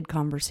clear-headed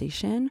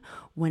conversation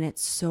when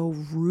it's so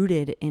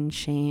rooted in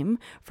shame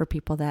for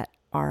people that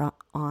are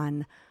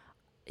on,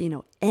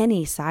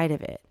 any side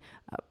of it,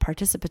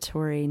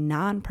 participatory,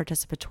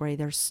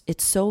 non-participatory,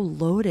 it's so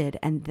loaded,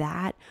 and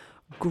that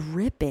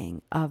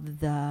gripping of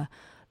the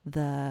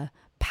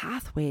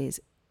pathways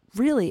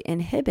really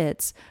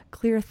inhibits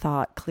clear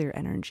thought, clear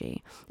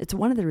energy. It's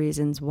one of the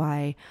reasons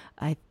why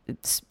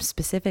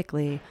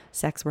specifically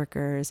sex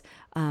workers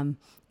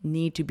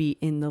need to be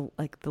in the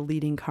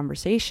leading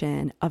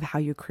conversation of how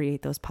you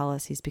create those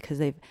policies, because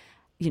they've,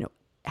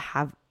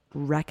 have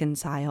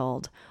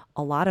reconciled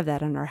a lot of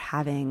that and are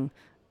having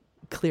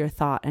clear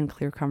thought and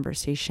clear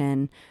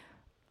conversation.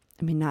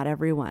 I mean, not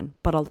everyone,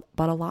 but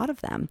a lot of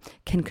them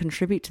can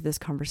contribute to this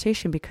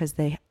conversation because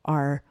they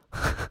are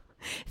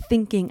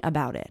thinking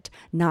about it,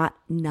 not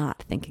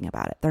thinking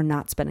about it. They're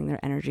not spending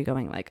their energy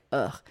going like,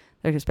 ugh.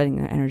 They're just spending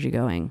their energy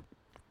going,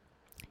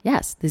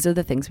 yes, these are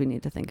the things we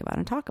need to think about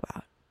and talk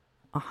about.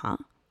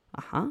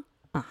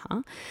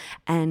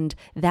 And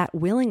that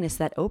willingness,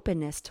 that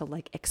openness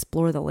to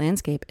explore the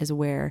landscape is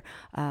where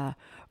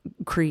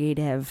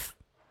creative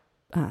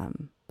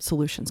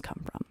solutions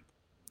come from,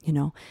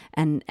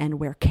 and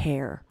where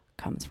care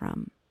comes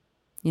from,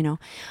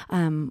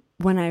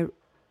 when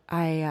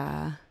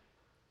I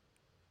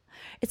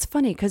it's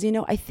funny because,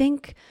 I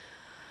think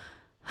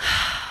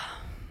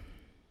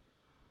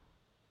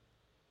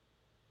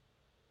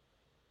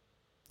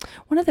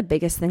one of the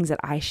biggest things that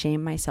I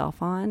shame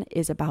myself on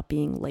is about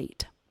being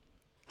late.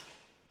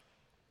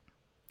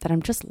 That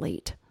I'm just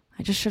late.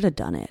 I just should have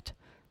done it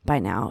by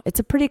now. It's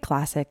a pretty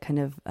classic kind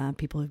of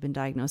people who've been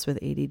diagnosed with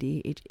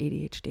ADD,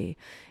 ADHD,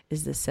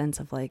 is this sense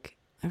of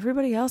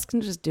everybody else can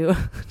just do it.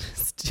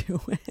 Just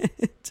do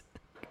it.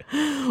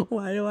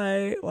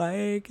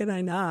 Why can I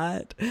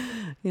not?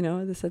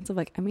 The sense of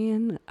I can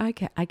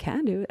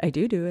do it. I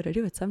do it. I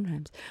do it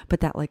sometimes. But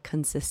that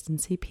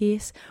consistency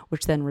piece,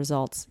 which then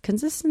results,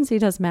 consistency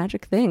does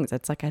magic things.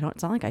 It's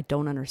it's not like I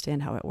don't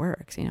understand how it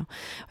works,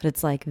 but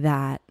it's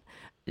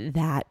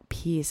that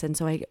piece. And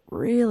so I get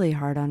really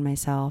hard on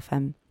myself.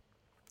 And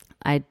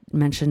I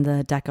mentioned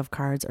the deck of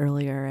cards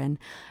earlier. And,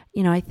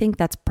 I think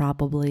that's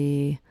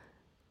probably,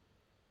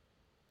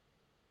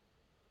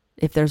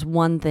 if there's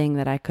one thing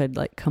that I could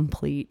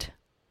complete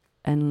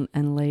and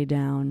lay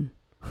down,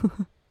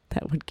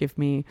 that would give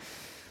me,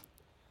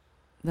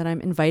 that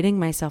I'm inviting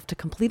myself to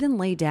complete and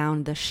lay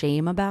down the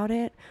shame about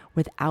it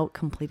without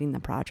completing the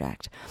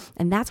project.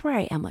 And that's where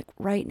I am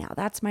right now.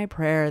 That's my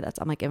prayer.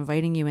 I'm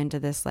inviting you into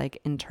this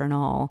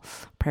internal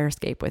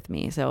prayerscape with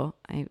me. So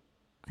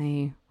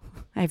I'm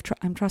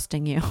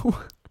trusting you.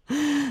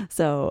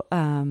 So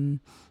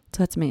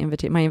that's my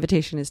invitation. My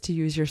invitation is to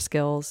use your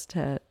skills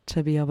to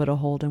be able to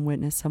hold and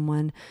witness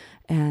someone.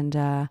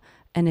 And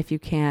if you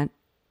can't,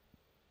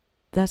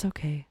 that's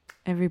okay.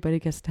 Everybody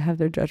gets to have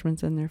their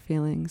judgments and their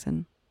feelings,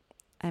 and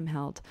I'm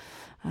held.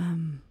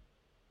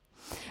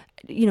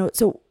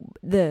 So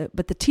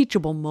the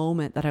teachable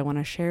moment that I want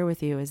to share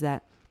with you is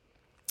that,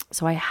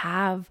 so I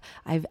have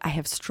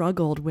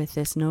struggled with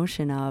this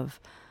notion of,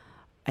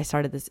 I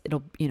started this,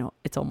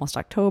 it's almost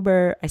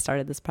October. I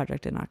started this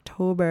project in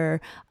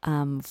October,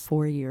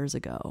 4 years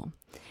ago.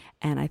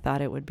 and I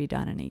thought it would be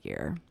done in a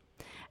year.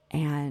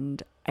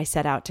 And I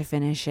set out to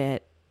finish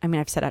it. I mean,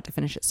 I've set out to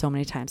finish it so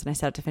many times, and I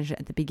set out to finish it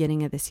at the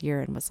beginning of this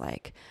year and was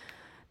like,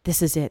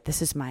 this is it.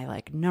 This is my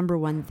like number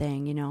one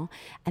thing, you know?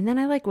 And then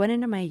I like went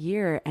into my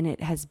year, and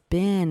it has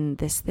been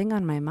this thing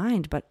on my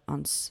mind,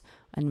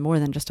 and more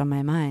than just on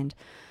my mind.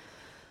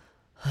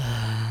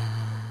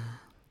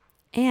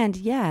 And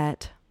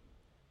yet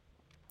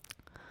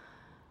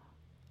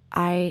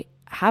I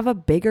have a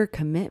bigger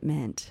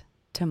commitment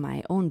to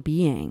my own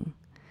being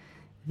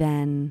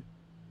than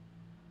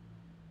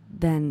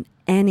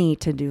any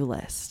to-do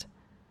list.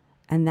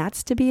 And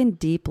that's to be in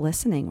deep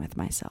listening with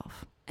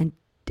myself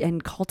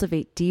and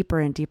cultivate deeper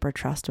and deeper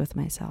trust with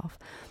myself.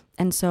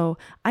 And so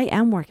I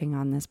am working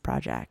on this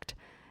project.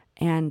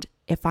 And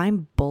if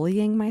I'm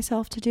bullying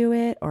myself to do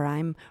it, or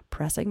I'm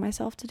pressing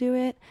myself to do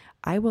it,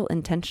 I will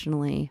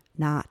intentionally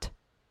not.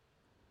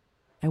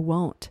 I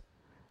won't.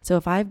 So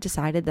if I've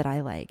decided that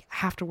I like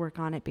have to work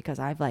on it because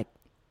I've like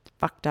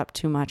fucked up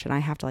too much and I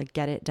have to like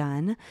get it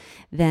done,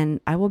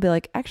 then I will be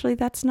like, actually,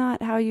 that's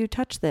not how you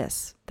touch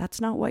this.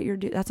 That's not what you're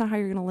doing. That's not how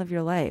you're going to live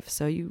your life.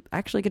 So you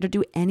actually get to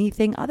do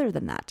anything other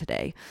than that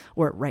today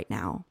or right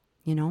now,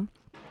 you know?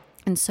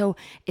 And so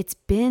it's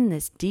been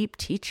this deep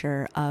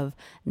teacher of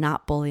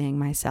not bullying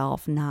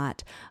myself,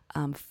 not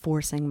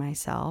forcing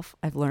myself.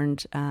 I've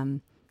learned,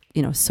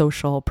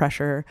 social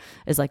pressure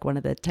is like one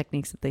of the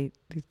techniques that they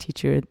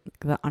teach you in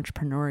the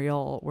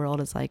entrepreneurial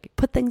world, is like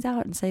put things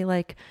out and say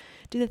like,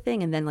 do the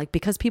thing. And then like,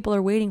 because people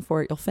are waiting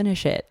for it, you'll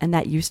finish it. And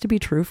that used to be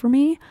true for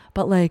me,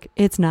 but like,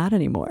 it's not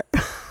anymore,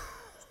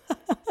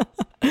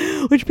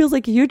 which feels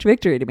like a huge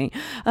victory to me.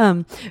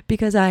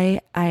 Because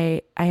I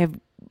have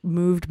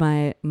moved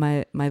my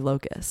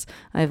locus.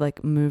 I've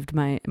like moved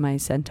my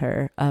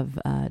center of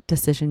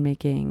decision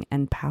making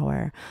and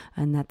power,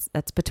 and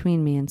that's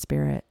between me and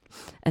spirit.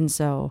 And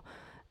so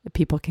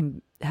people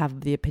can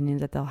have the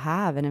opinions that they'll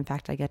have, and in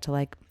fact I get to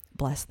like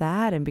bless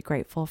that and be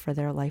grateful for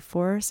their life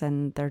force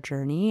and their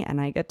journey, and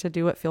I get to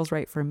do what feels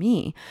right for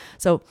me.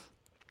 So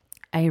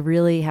I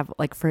really have,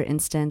 like, for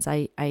instance,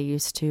 I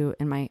used to,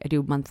 I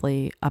do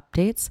monthly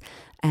updates,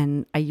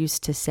 and I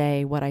used to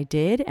say what I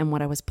did and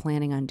what I was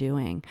planning on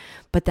doing.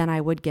 But then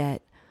I would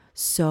get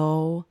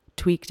so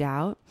tweaked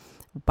out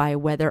by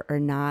whether or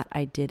not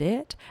I did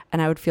it.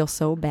 And I would feel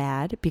so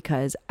bad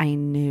because I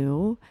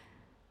knew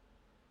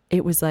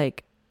it was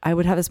like, I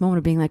would have this moment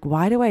of being like,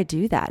 why do I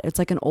do that? It's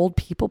like an old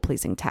people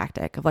pleasing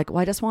tactic of like, well,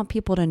 I just want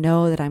people to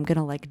know that I'm going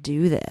to like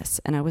do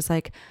this. And I was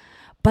like,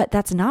 but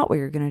that's not what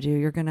you're going to do.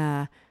 You're going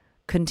to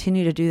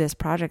continue to do this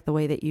project the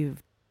way that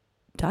you've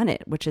done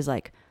it, which is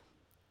like,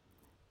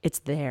 it's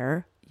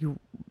there.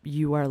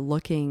 You are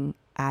looking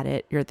at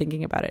it. You're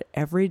thinking about it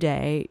every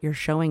day. You're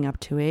showing up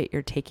to it.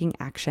 You're taking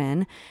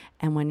action.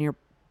 And when you're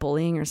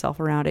bullying yourself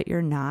around it,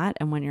 you're not.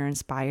 And when you're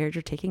inspired,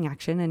 you're taking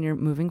action and you're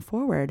moving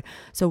forward.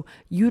 So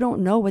you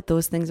don't know what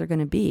those things are going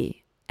to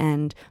be.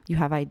 And you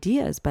have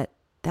ideas, but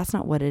that's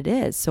not what it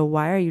is. So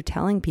why are you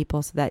telling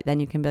people so that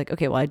then you can be like,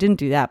 okay, well, I didn't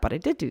do that, but I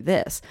did do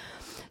this.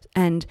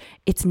 And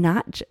it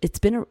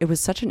was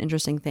such an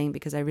interesting thing,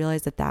 because I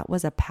realized that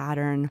was a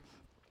pattern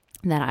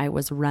that I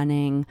was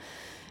running,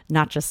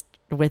 not just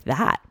with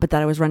that, but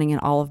that I was running in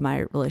all of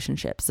my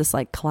relationships. This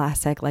like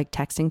classic, like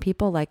texting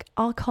people, like,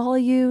 I'll call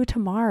you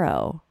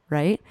tomorrow.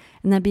 Right.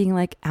 And then being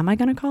like, am I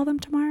going to call them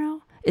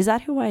tomorrow? Is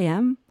that who I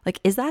am?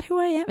 Like, is that who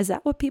I am? Is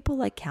that what people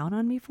like count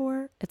on me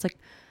for? It's like,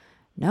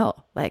 no,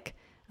 like,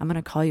 I'm going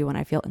to call you when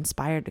I feel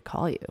inspired to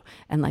call you.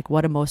 And like,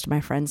 what do most of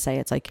my friends say?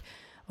 It's like,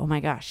 oh my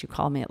gosh, you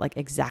call me at like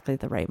exactly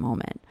the right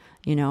moment,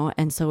 you know?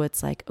 And so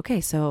it's like, okay,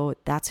 so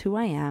that's who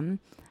I am.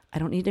 I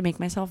don't need to make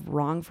myself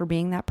wrong for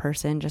being that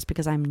person just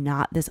because I'm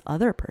not this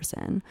other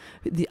person.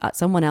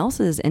 Someone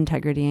else's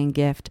integrity and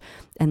gift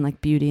and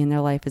like beauty in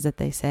their life is that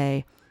they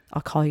say,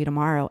 I'll call you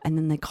tomorrow. And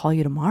then they call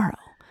you tomorrow,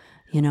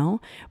 you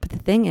know? But the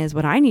thing is,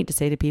 what I need to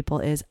say to people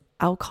is,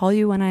 I'll call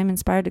you when I'm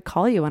inspired to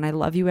call you, and I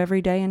love you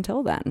every day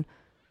until then.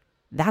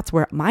 That's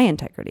where my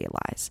integrity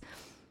lies,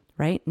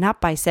 right? Not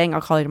by saying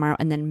I'll call you tomorrow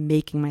and then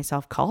making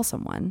myself call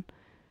someone.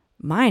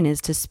 Mine is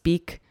to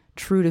speak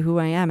true to who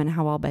I am and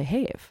how I'll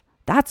behave.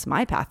 That's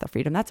my path of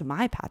freedom. That's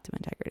my path to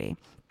integrity.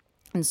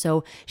 And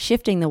so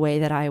shifting the way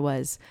that I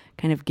was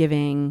kind of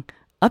giving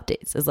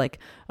updates is like,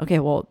 okay,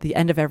 well, the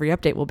end of every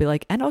update will be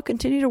like, and I'll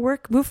continue to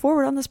move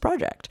forward on this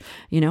project,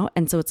 you know?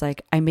 And so it's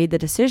like, I made the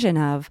decision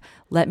of,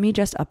 let me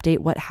just update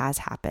what has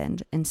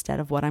happened instead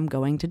of what I'm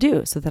going to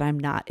do, so that I'm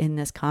not in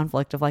this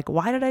conflict of like,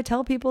 why did I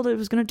tell people that I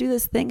was going to do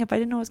this thing if I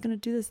didn't know I was going to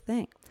do this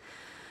thing?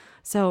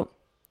 So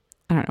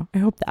I don't know. I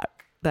hope that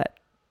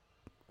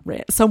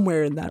rant,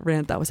 somewhere in that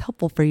rant, that was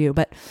helpful for you.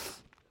 But,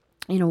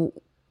 you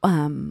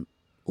know,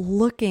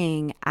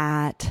 looking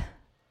at,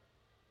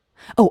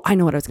 oh, I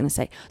know what I was going to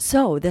say.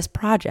 So this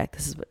project,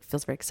 this is what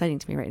feels very exciting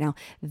to me right now.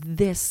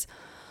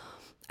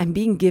 I'm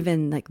being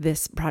given, like,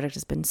 this project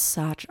has been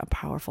such a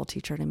powerful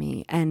teacher to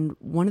me. And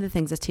one of the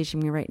things that's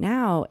teaching me right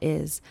now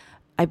is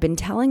I've been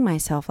telling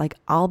myself, like,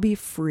 I'll be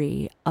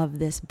free of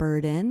this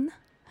burden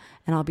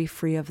and I'll be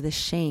free of the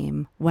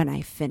shame when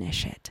I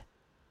finish it.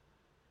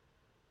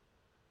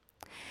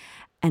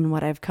 And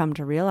what I've come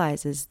to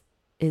realize is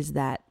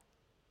that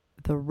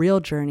the real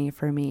journey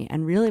for me,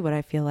 and really what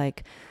I feel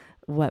like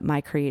what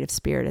my creative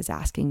spirit is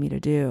asking me to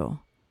do,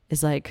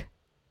 is like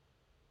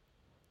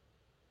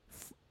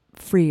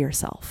free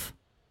yourself.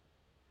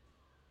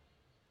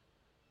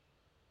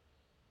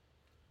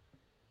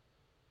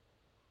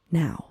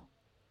 Now.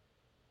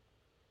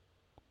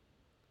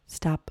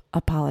 Stop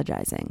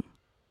apologizing.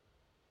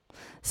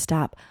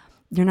 Stop.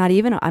 I'm not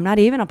even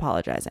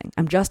apologizing.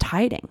 I'm just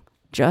hiding.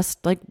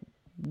 Just like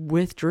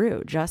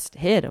withdrew, just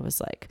hid. It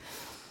was like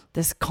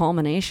this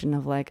culmination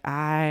of like,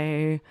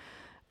 this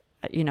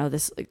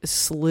like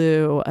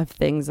slew of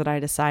things that I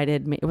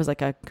decided. It was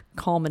like a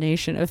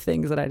culmination of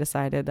things that I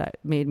decided that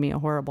made me a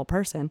horrible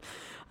person.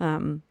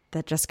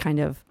 That just kind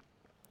of,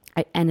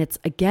 it's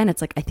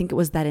like, I think it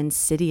was that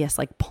insidious,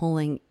 like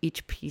pulling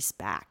each piece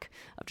back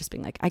of just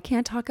being like, I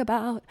can't talk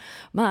about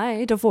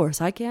my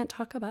divorce. I can't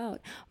talk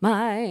about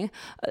my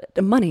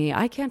money.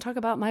 I can't talk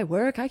about my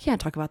work. I can't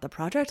talk about the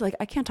project. Like,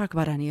 I can't talk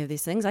about any of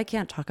these things. I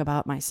can't talk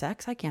about my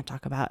sex. I can't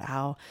talk about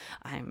how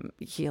I'm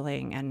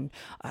healing and,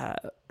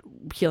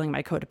 healing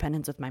my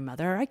codependence with my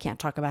mother. I can't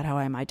talk about how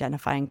I'm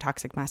identifying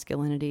toxic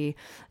masculinity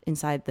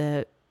inside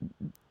the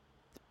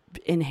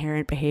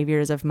inherent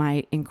behaviors of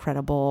my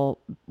incredible,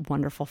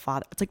 wonderful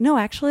father. It's like, no,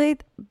 actually,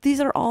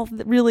 these are all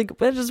really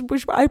good. I just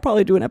wish I'd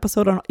probably do an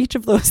episode on each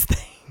of those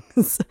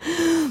things,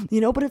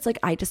 but it's like,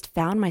 I just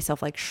found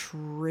myself like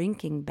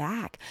shrinking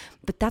back.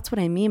 But that's what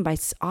I mean by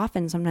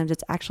sometimes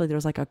it's actually,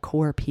 there's like a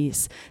core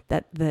piece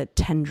that the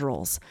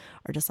tendrils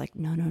are just like,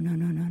 no,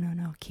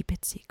 keep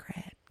it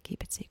secret.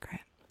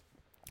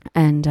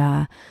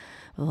 And,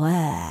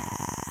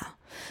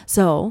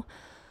 so,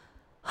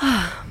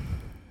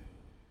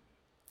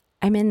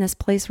 I'm in this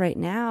place right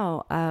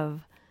now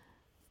of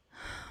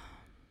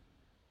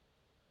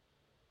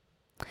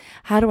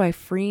how do I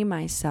free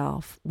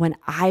myself when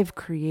I've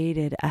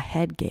created a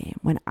head game,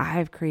 when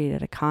I've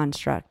created a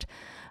construct,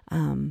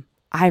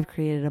 I've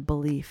created a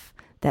belief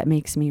that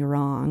makes me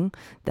wrong,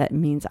 that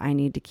means I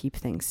need to keep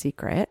things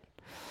secret,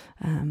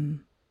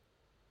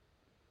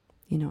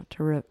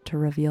 to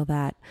reveal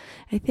that.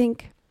 I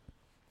think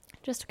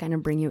just to kind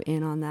of bring you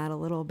in on that a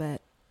little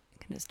bit,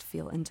 I can just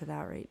feel into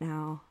that right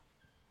now.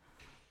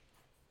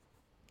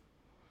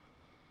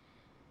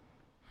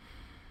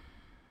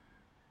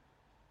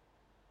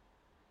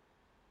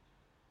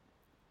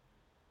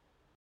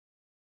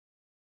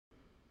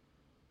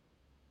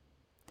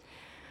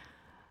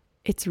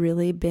 It's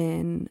really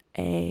been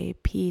a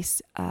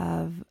piece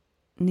of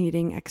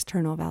needing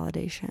external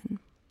validation.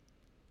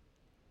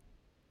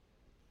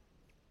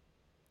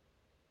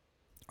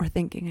 Or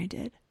thinking I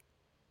did.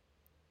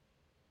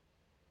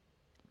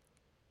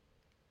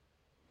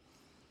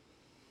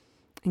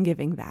 And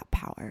giving that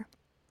power.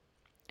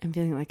 And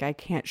feeling like I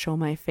can't show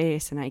my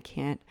face and I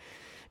can't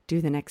do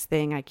the next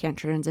thing. I can't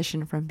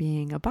transition from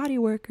being a body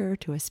worker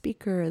to a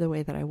speaker the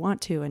way that I want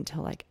to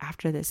until like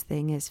after this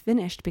thing is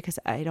finished, because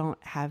I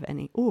don't have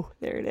any. Oh,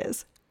 there it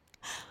is.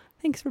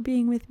 Thanks for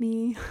being with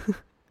me.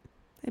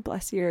 I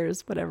bless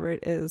yours, whatever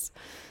it is,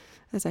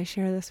 as I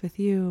share this with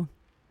you.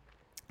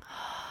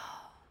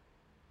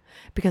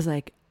 Because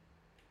like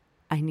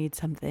I need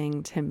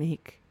something to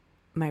make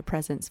my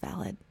presence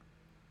valid.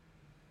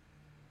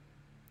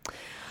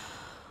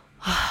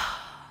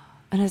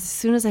 And as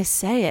soon as I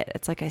say it,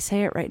 it's like I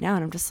say it right now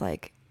and I'm just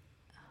like,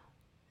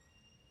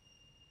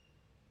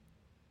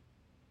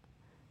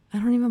 I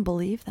don't even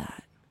believe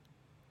that.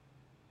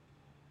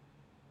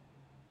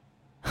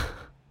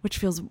 Which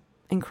feels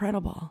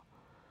incredible.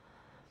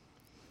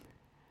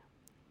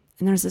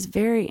 And there's this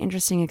very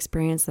interesting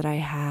experience that I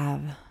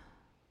have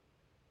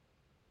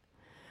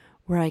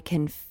where I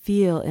can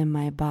feel in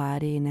my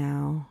body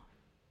now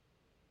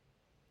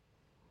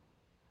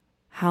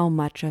how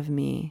much of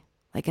me,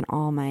 like in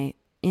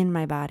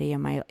my body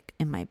and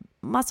in my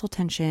muscle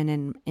tension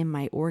and in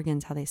my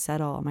organs, how they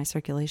settle, my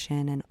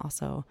circulation, and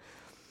also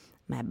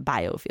my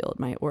biofield,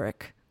 my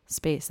auric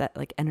space, that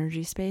like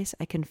energy space.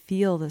 I can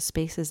feel the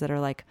spaces that are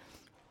like,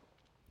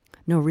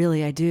 no,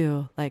 really, I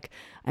do. Like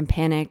I'm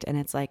panicked, and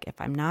it's like if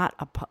I'm not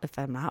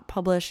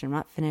published and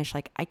not finished,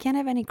 like I can't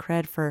have any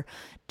cred for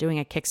doing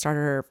a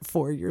Kickstarter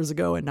 4 years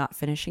ago and not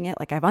finishing it.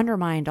 Like I've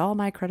undermined all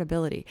my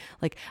credibility.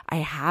 Like I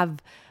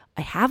have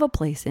a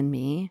place in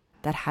me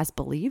that has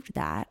believed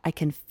that. I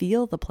can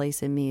feel the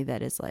place in me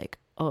that is like,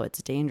 oh,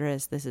 it's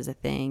dangerous. This is a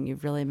thing.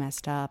 You've really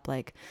messed up.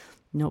 Like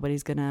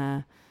nobody's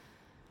gonna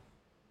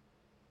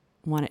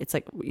want it. It's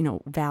like,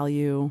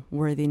 value,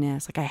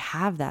 worthiness. Like I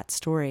have that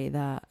story,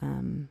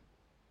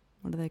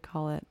 what do they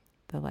call it?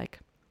 The like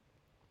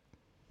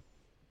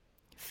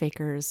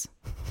fakers.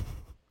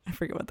 I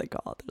forget what they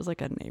call it. There's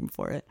like a name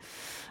for it.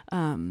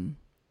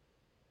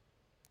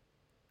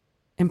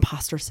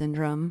 Imposter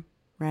syndrome,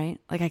 right?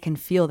 Like I can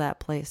feel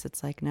that place.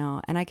 It's like, no.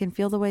 And I can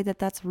feel the way that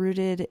that's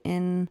rooted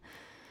in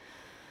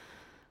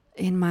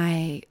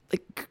my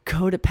like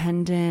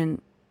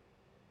codependent,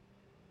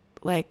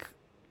 like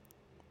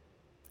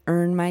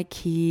earn my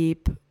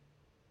keep,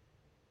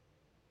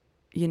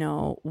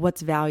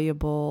 what's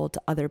valuable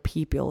to other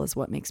people is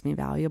what makes me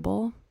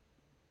valuable.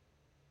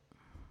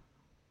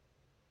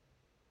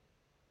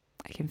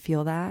 I can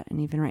feel that. And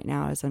even right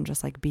now, as I'm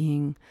just like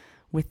being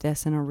with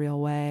this in a real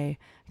way,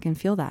 I can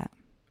feel that.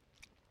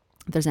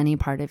 If there's any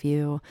part of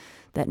you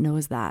that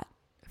knows that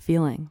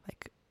feeling,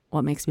 like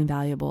what makes me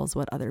valuable is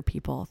what other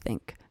people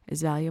think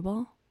is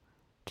valuable,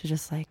 to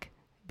just like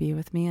be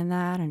with me in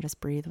that and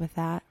just breathe with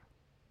that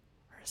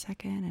for a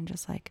second and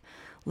just like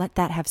let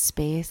that have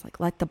space, like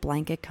let the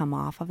blanket come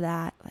off of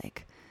that,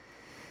 like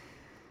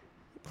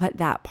let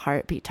that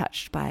part be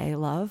touched by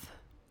love.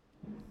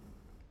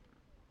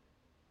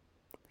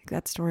 Like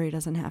that story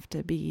doesn't have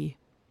to be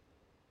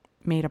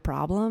made a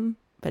problem,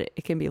 but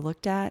it can be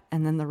looked at,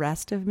 and then the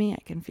rest of me,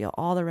 I can feel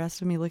all the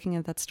rest of me looking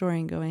at that story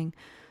and going,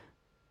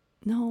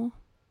 no,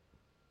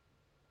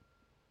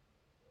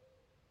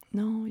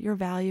 your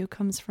value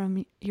comes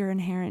from your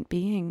inherent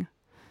being.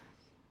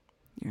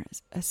 You're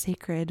a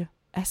sacred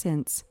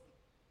essence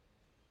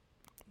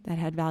that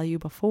had value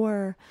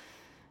before,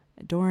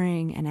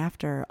 during, and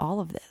after all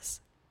of this.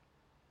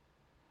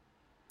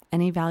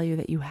 Any value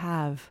that you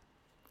have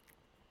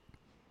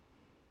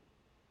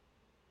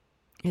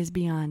is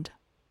beyond.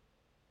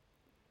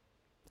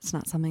 It's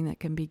not something that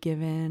can be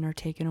given or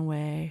taken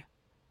away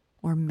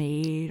or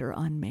made or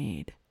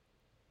unmade.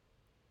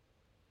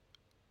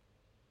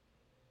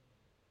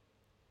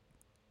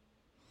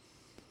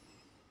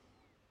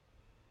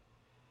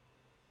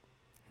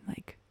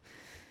 Like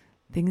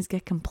things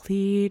get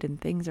complete and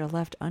things are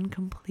left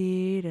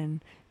incomplete,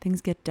 and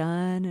things get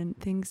done and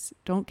things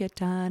don't get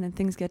done, and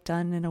things get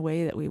done in a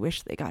way that we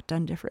wish they got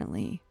done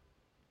differently.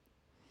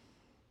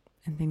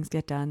 And things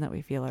get done that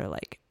we feel are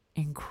like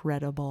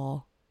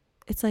incredible.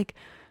 It's like,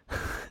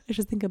 I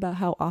just think about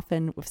how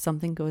often if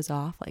something goes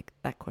off, like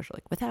that question,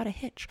 like without a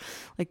hitch,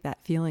 like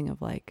that feeling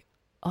of like,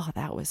 oh,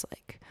 that was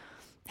like,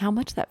 how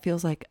much that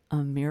feels like a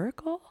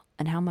miracle,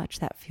 and how much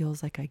that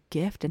feels like a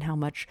gift, and how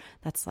much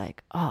that's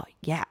like, oh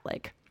yeah,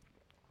 like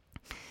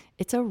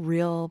it's a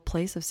real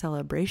place of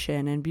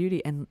celebration and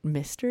beauty and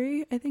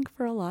mystery, I think,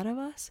 for a lot of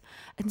us.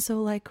 And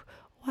so like,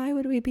 why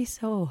would we be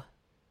so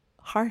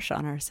harsh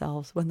on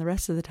ourselves when the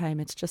rest of the time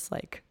it's just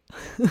like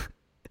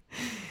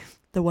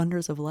the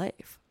wonders of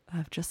life,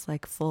 of just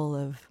like full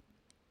of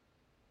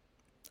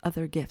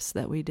other gifts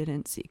that we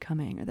didn't see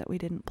coming or that we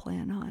didn't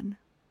plan on.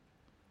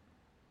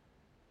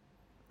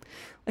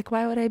 Like,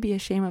 why would I be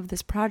ashamed of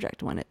this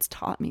project when it's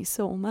taught me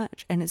so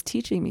much and it's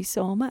teaching me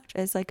so much?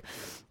 It's like,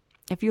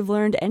 if you've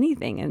learned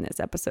anything in this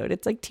episode,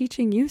 it's like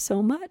teaching you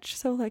so much.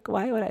 So like,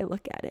 why would I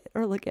look at it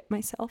or look at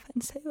myself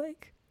and say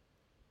like,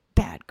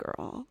 bad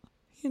girl,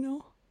 you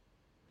know?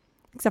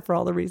 Except for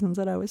all the reasons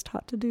that I was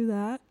taught to do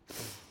that.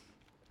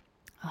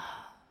 And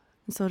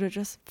so to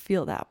just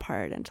feel that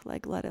part and to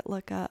like let it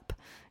look up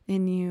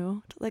in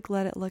you, to like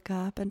let it look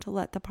up, and to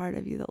let the part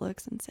of you that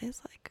looks and says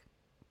like,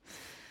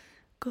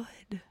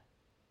 good,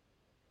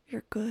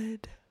 you're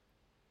good.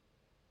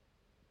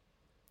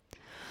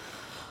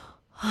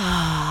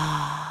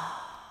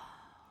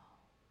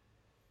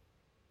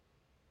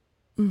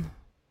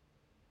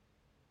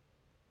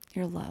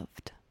 You're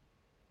loved.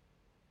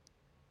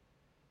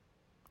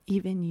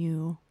 Even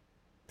you,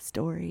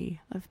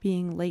 story of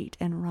being late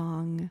and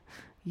wrong,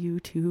 you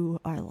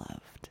too are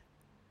loved.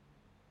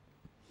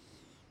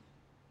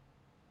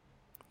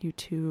 You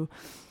too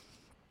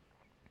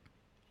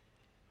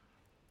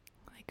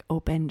like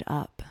opened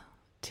up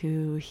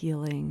to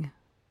healing,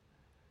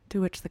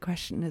 to which the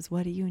question is,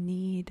 what do you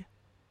need?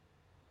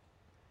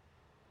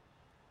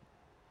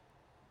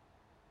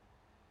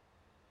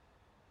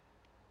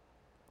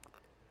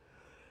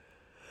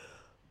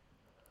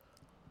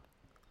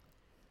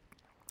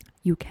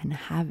 You can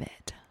have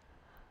it.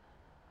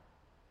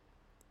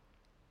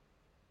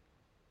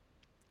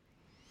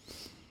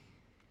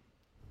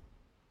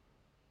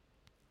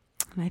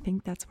 And I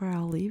think that's where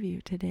I'll leave you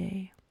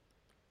today.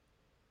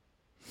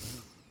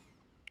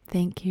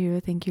 Thank you.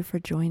 Thank you for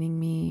joining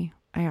me.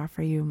 I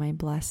offer you my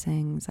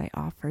blessings. I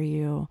offer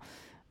you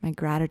my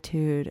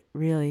gratitude.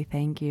 Really,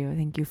 thank you.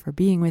 Thank you for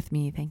being with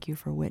me. Thank you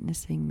for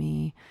witnessing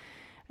me.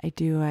 I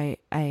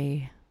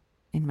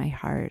in my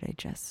heart,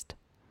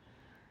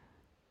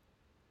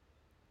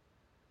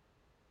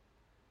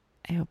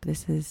 I hope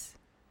this is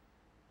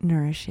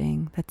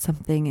nourishing. That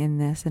something in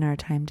this, in our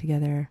time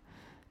together,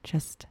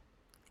 just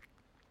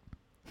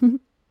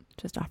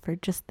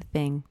offered just the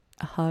thing.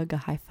 A hug, a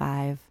high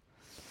five,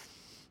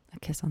 a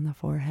kiss on the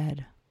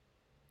forehead,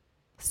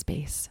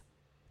 space,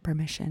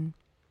 permission.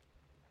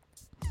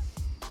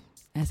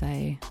 As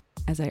I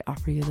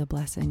offer you the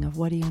blessing of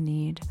what do you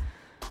need?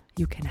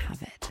 You can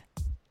have it.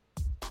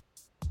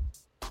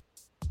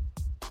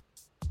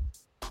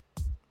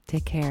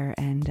 Take care,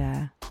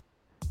 and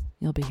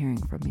you'll be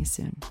hearing from me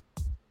soon.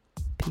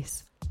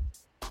 Peace.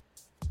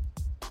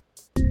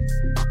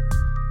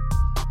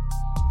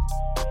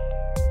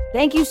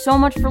 Thank you so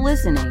much for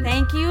listening.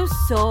 Thank you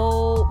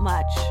so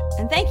much.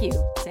 And thank you,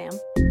 Sam.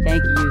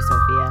 Thank you,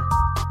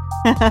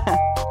 Sophia.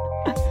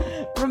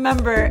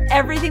 Remember,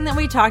 everything that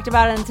we talked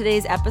about in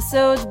today's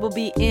episodes will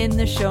be in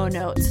the show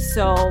notes.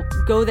 So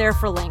go there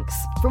for links.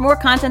 For more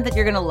content that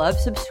you're going to love,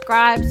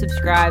 subscribe to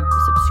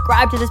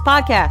this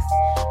podcast.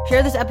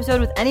 Share this episode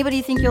with anybody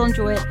you think you'll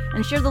enjoy it,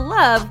 and share the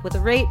love with a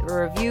rate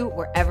or review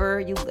wherever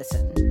you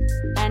listen.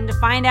 And to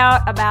find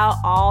out about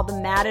all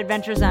the mad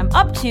adventures I'm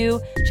up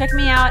to, check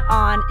me out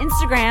on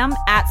Instagram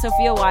at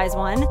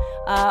SophiaWiseOne,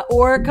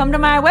 or come to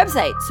my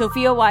website,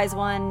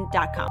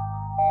 SophiaWiseOne.com.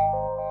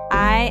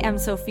 I am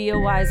Sophia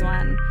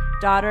Wiseone,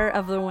 daughter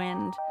of the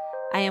wind.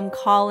 I am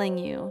calling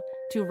you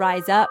to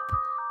rise up,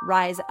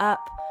 rise up,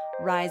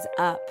 rise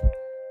up,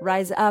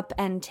 rise up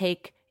and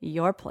take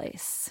your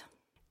place.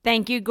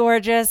 Thank you,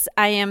 gorgeous.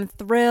 I am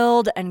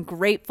thrilled and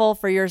grateful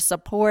for your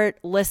support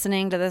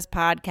listening to this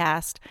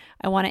podcast.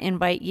 I want to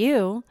invite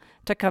you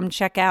to come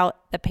check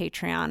out the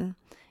Patreon.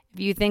 If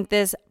you think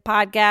this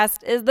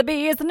podcast is the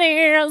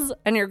business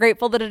and you're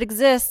grateful that it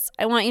exists,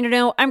 I want you to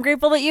know I'm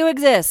grateful that you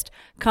exist.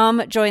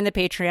 Come join the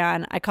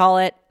Patreon. I call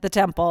it the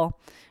temple.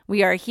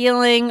 We are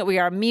healing, we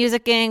are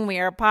musicking, we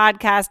are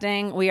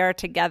podcasting, we are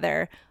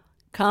together.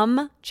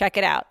 Come check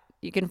it out.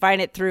 You can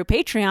find it through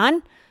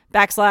Patreon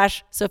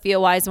 /Sophia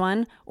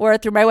Wiseone or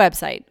through my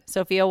website,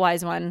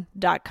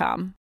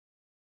 SophiaWiseOne.com.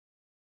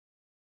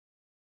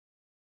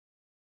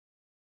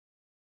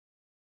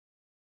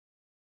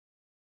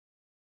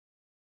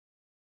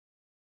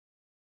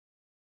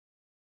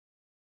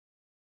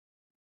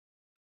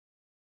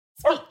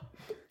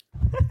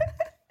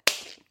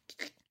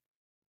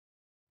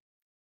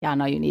 Y'all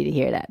know you need to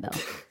hear that, though.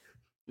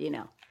 You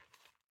know.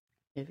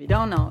 If you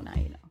don't know, now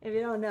you know. If you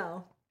don't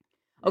know.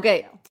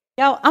 Okay.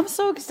 Yo, I'm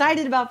so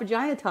excited about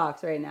Vagina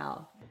Talks right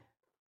now.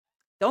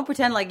 Don't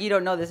pretend like you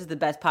don't know this is the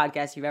best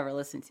podcast you've ever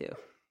listened to.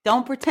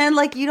 Don't pretend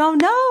like you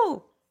don't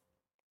know.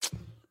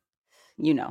 You know.